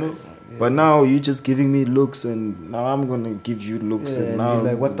 you know. Yeah. But now you're just giving me looks, and now I'm gonna give you looks, and now you're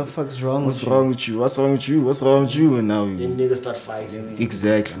like, what the fuck's wrong? What's wrong with you? What's wrong with you? What's wrong with you? And now you niggas start fighting.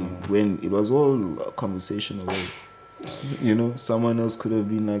 Exactly. When it was all a conversation away. You know, someone else could have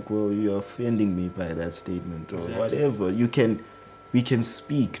been like, well, you're offending me by that statement, or whatever. We can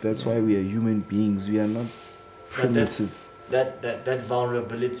speak. That's why we are human beings. We are not primitive. That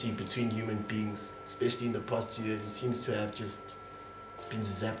vulnerability between human beings, especially in the past 2 years, it seems to have just been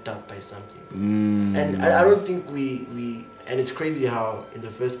zapped up by something. And I don't think we and it's crazy how in the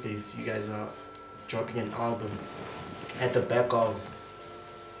first place you guys are dropping an album at the back of,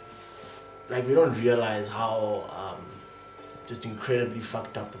 like, we don't realize how just incredibly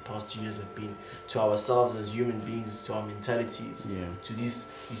fucked up the past 2 years have been to ourselves as human beings, to our mentalities, Yeah. to these.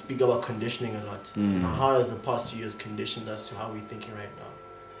 You speak about conditioning a lot. You know, how has the past 2 years conditioned us to how we're thinking right now?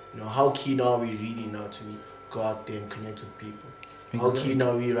 You know, how keen are we really now to go out there and connect with people? How keen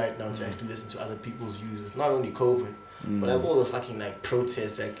are we right now to actually listen to other people's views with not only COVID, but like all the fucking like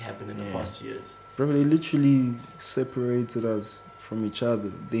protests that happened in the past years? Bro, they literally separated us from each other.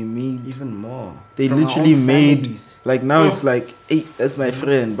 They made Even more. They From our literally own made families. like now it's like, hey, that's my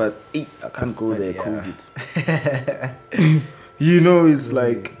friend, but hey, I can't go But there, yeah. COVID. You know, it's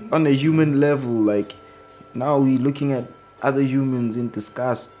like on a human level, like now we looking at other humans in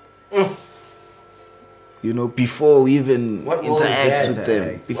disgust. You know, before we even What world is interact that? with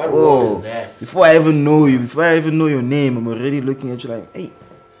them, What world is that? before I even know you, before I even know your name, I'm already looking at you like, hey,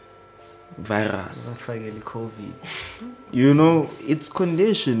 virus. Don't forget the COVID. You know, it's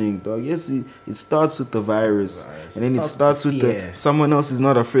conditioning, dog. Yes, it starts with the virus. And then it starts with the fear. someone else is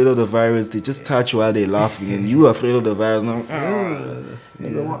not afraid of the virus. They just touch while they're laughing, and you are afraid of the virus now.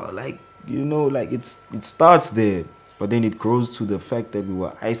 Nigga, what? Like, you know, like it starts there, but then it grows to the fact that we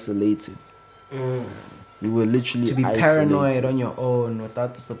were isolated. We were literally To be isolated. paranoid on your own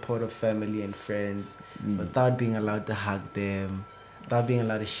without the support of family and friends, without being allowed to hug them, without being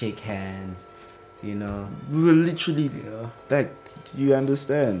allowed to shake hands, you know. We were literally You know. like, you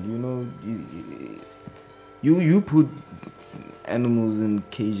understand? You know, you put animals in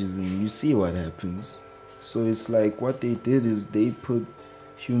cages and you see what happens. So it's like what they did is they put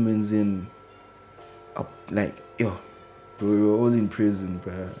humans in up like, yo, bro, we're all in prison,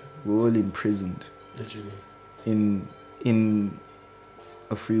 bro. We're all imprisoned Literally. in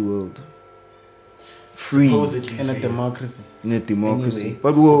a free world. Free Supposedly In a free. democracy. in a democracy. Anyway,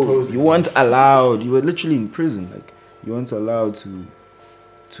 but supposedly. you weren't allowed. You were literally in prison. Like you weren't allowed to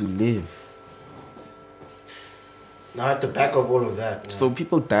live. Now at the back of all of that, So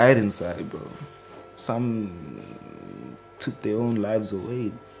people died inside, bro. Some took their own lives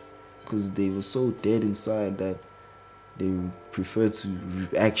away because they were so dead inside that they prefer to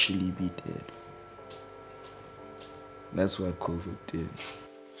actually be dead. That's what COVID did.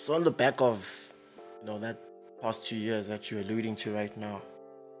 So on the back of, you know, that past 2 years that you're alluding to right now,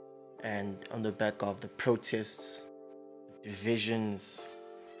 and on the back of the protests, divisions,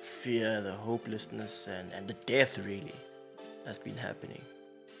 fear, the hopelessness, and the death really that's been happening.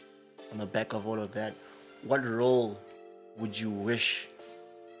 On the back of all of that, what role would you wish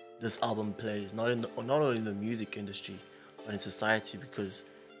this album plays? Not only in the music industry, but in society, because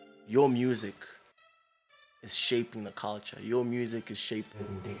your music is shaping the culture. Your music is shaping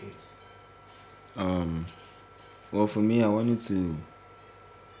in decades. Well, for me, I wanted to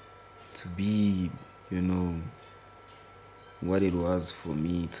be, you know, what it was for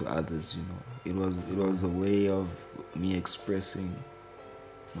me to others. You know, it was a way of me expressing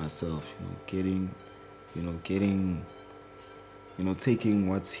myself. Taking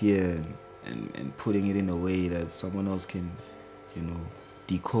what's here and putting it in a way that someone else can, you know,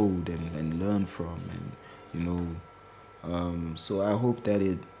 decode and learn from, and so I hope that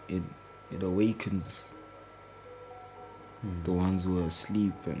it awakens the ones who are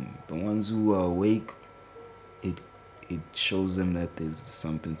asleep, and the ones who are awake, it shows them that there's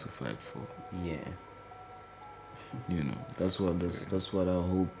something to fight for. Yeah. You know, that's what I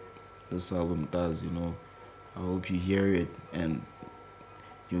hope this album does. You know, I hope you hear it and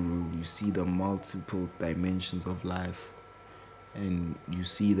you see the multiple dimensions of life, and you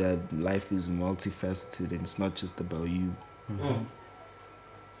see that life is multifaceted and it's not just about you.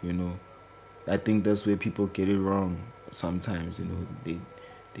 You know, I think that's where people get it wrong sometimes. You know,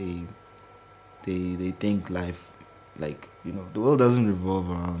 they think life, like, you know, the world doesn't revolve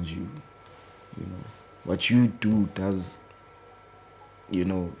around you. You know, what you do does, you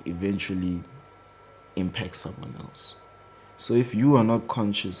know, eventually impact someone else. So if you are not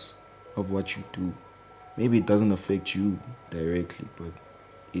conscious of what you do, maybe it doesn't affect you directly, but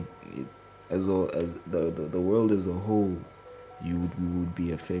it as the world as a whole, you would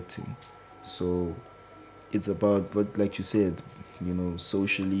be affecting. So it's about what, like you said, you know,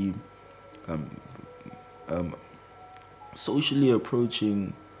 socially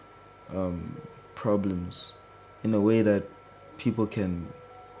approaching problems in a way that people can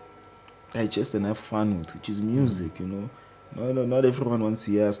digest and have fun with, which is music. You know, not everyone wants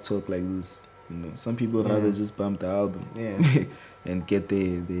to hear us talk like this. You know, some people rather just bump the album and get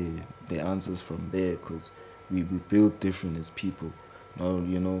their answers from there, because we build different as people.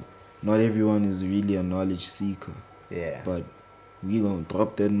 Not everyone is really a knowledge seeker. Yeah. But we gonna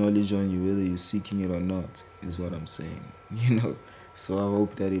drop that knowledge on you whether you're seeking it or not, is what I'm saying. You know, so I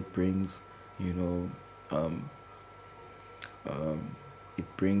hope that it brings, you know,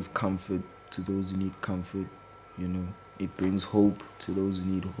 It brings comfort to those who need comfort, you know. It brings hope to those who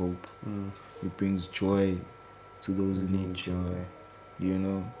need hope. It brings joy to those who need joy, you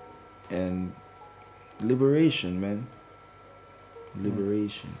know. And liberation, man.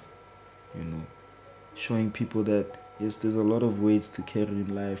 Liberation, you know. Showing people that, yes, there's a lot of weights to carry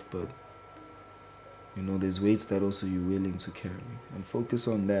in life, but, you know, there's weights that also you're willing to carry. And focus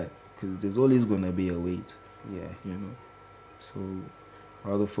on that, because there's always going to be a weight, Yeah. you know. So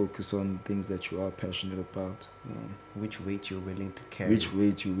rather focus on things that you are passionate about. Which weight you're willing to carry. Which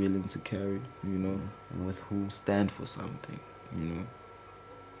weight you're willing to carry, you know. And with who. Stand for something, you know.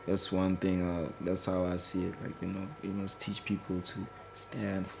 That's one thing, that's how I see it. Like, you know, you must teach people to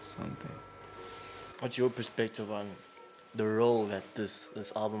stand for something. What's your perspective on the role that this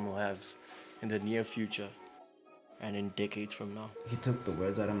album will have in the near future and in decades from now? He took the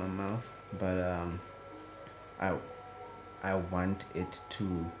words out of my mouth, but I want it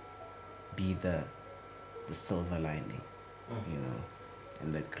to be the silver lining, you know,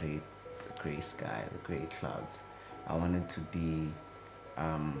 in the gray sky, the gray clouds. I want it to be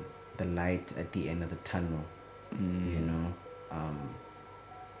the light at the end of the tunnel, you know.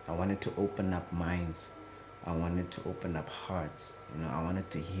 I want it to open up minds. I want it to open up hearts, you know. I want it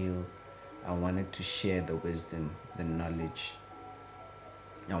to heal. I want it to share the wisdom, the knowledge.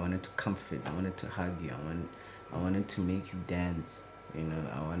 I want it to comfort. I want it to hug you. I want it to make you dance, you know.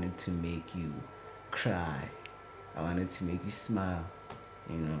 I want it to make you cry. I want it to make you smile,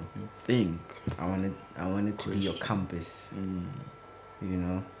 you know. Think. I want it to be your compass, you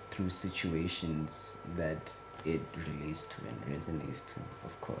know, through situations that it relates to and resonates to,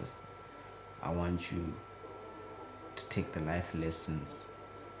 of course. I want you to take the life lessons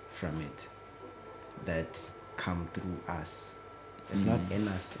from it that come through us. It's not in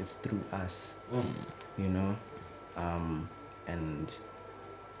us, it's through us, you know. And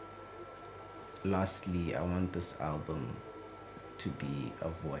lastly, I want this album to be a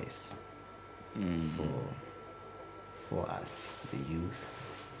voice for us, the youth,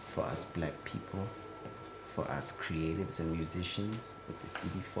 for us black people, for us creatives and musicians with the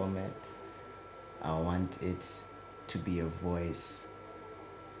CD format. I want it to be a voice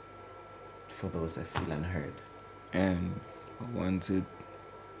for those that feel unheard. And I want it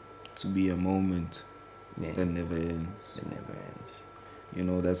to be a moment that never ends. It never ends. You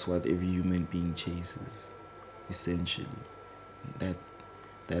know, that's what every human being chases, essentially. That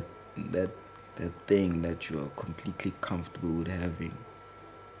thing that you are completely comfortable with having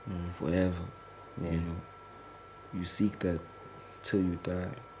forever. Yeah. You know, you seek that till you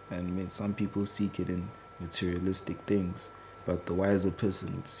die. And some people seek it in materialistic things, but the wiser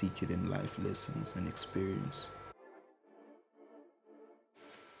person would seek it in life lessons and experience.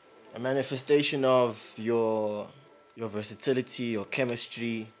 A manifestation of your versatility, your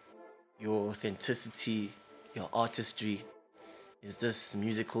chemistry, your authenticity, your artistry is this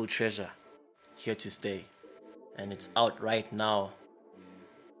musical treasure here to stay. And it's out right now.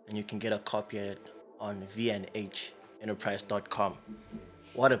 And you can get a copy of it on vnhenterprise.com.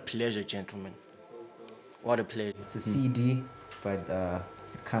 What a pleasure, gentlemen. What a pleasure. It's a CD, but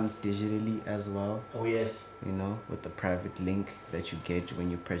it comes digitally as well. Oh, yes. You know, with the private link that you get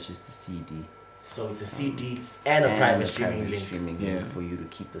when you purchase the CD. So it's a CD and a private streaming link. Link for you to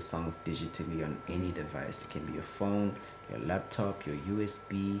keep the songs digitally on any device. It can be your phone, your laptop, your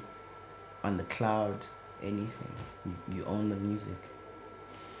USB, on the cloud, anything. You own the music.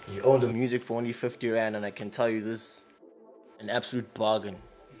 You own the music for only 50 Rand, and I can tell you this, an absolute bargain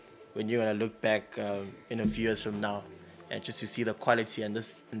when you're going to look back in a few years from now and just to see the quality and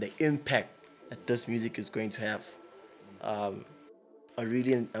the impact that this music is going to have. I'm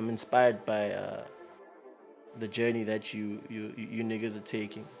inspired by the journey that you niggas are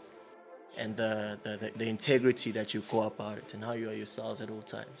taking, and the integrity that you go about it, and how you are yourselves at all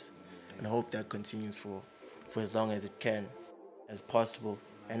times. And I hope that continues for as long as it can, as possible,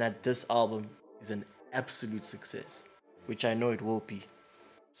 and that this album is an absolute success, which I know it will be.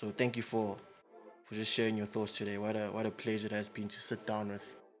 So thank you for just sharing your thoughts today. What a pleasure it has been to sit down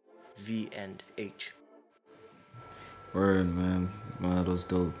with V and H. Word, man. Man, that was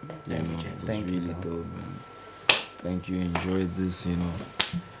dope. Thank you, gents. It was Thank you, really bro. dope, man. Thank you. Enjoyed this, you know.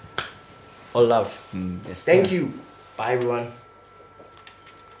 All love. Yes, Thank sir. you. Bye, everyone.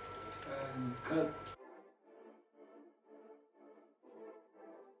 Cut.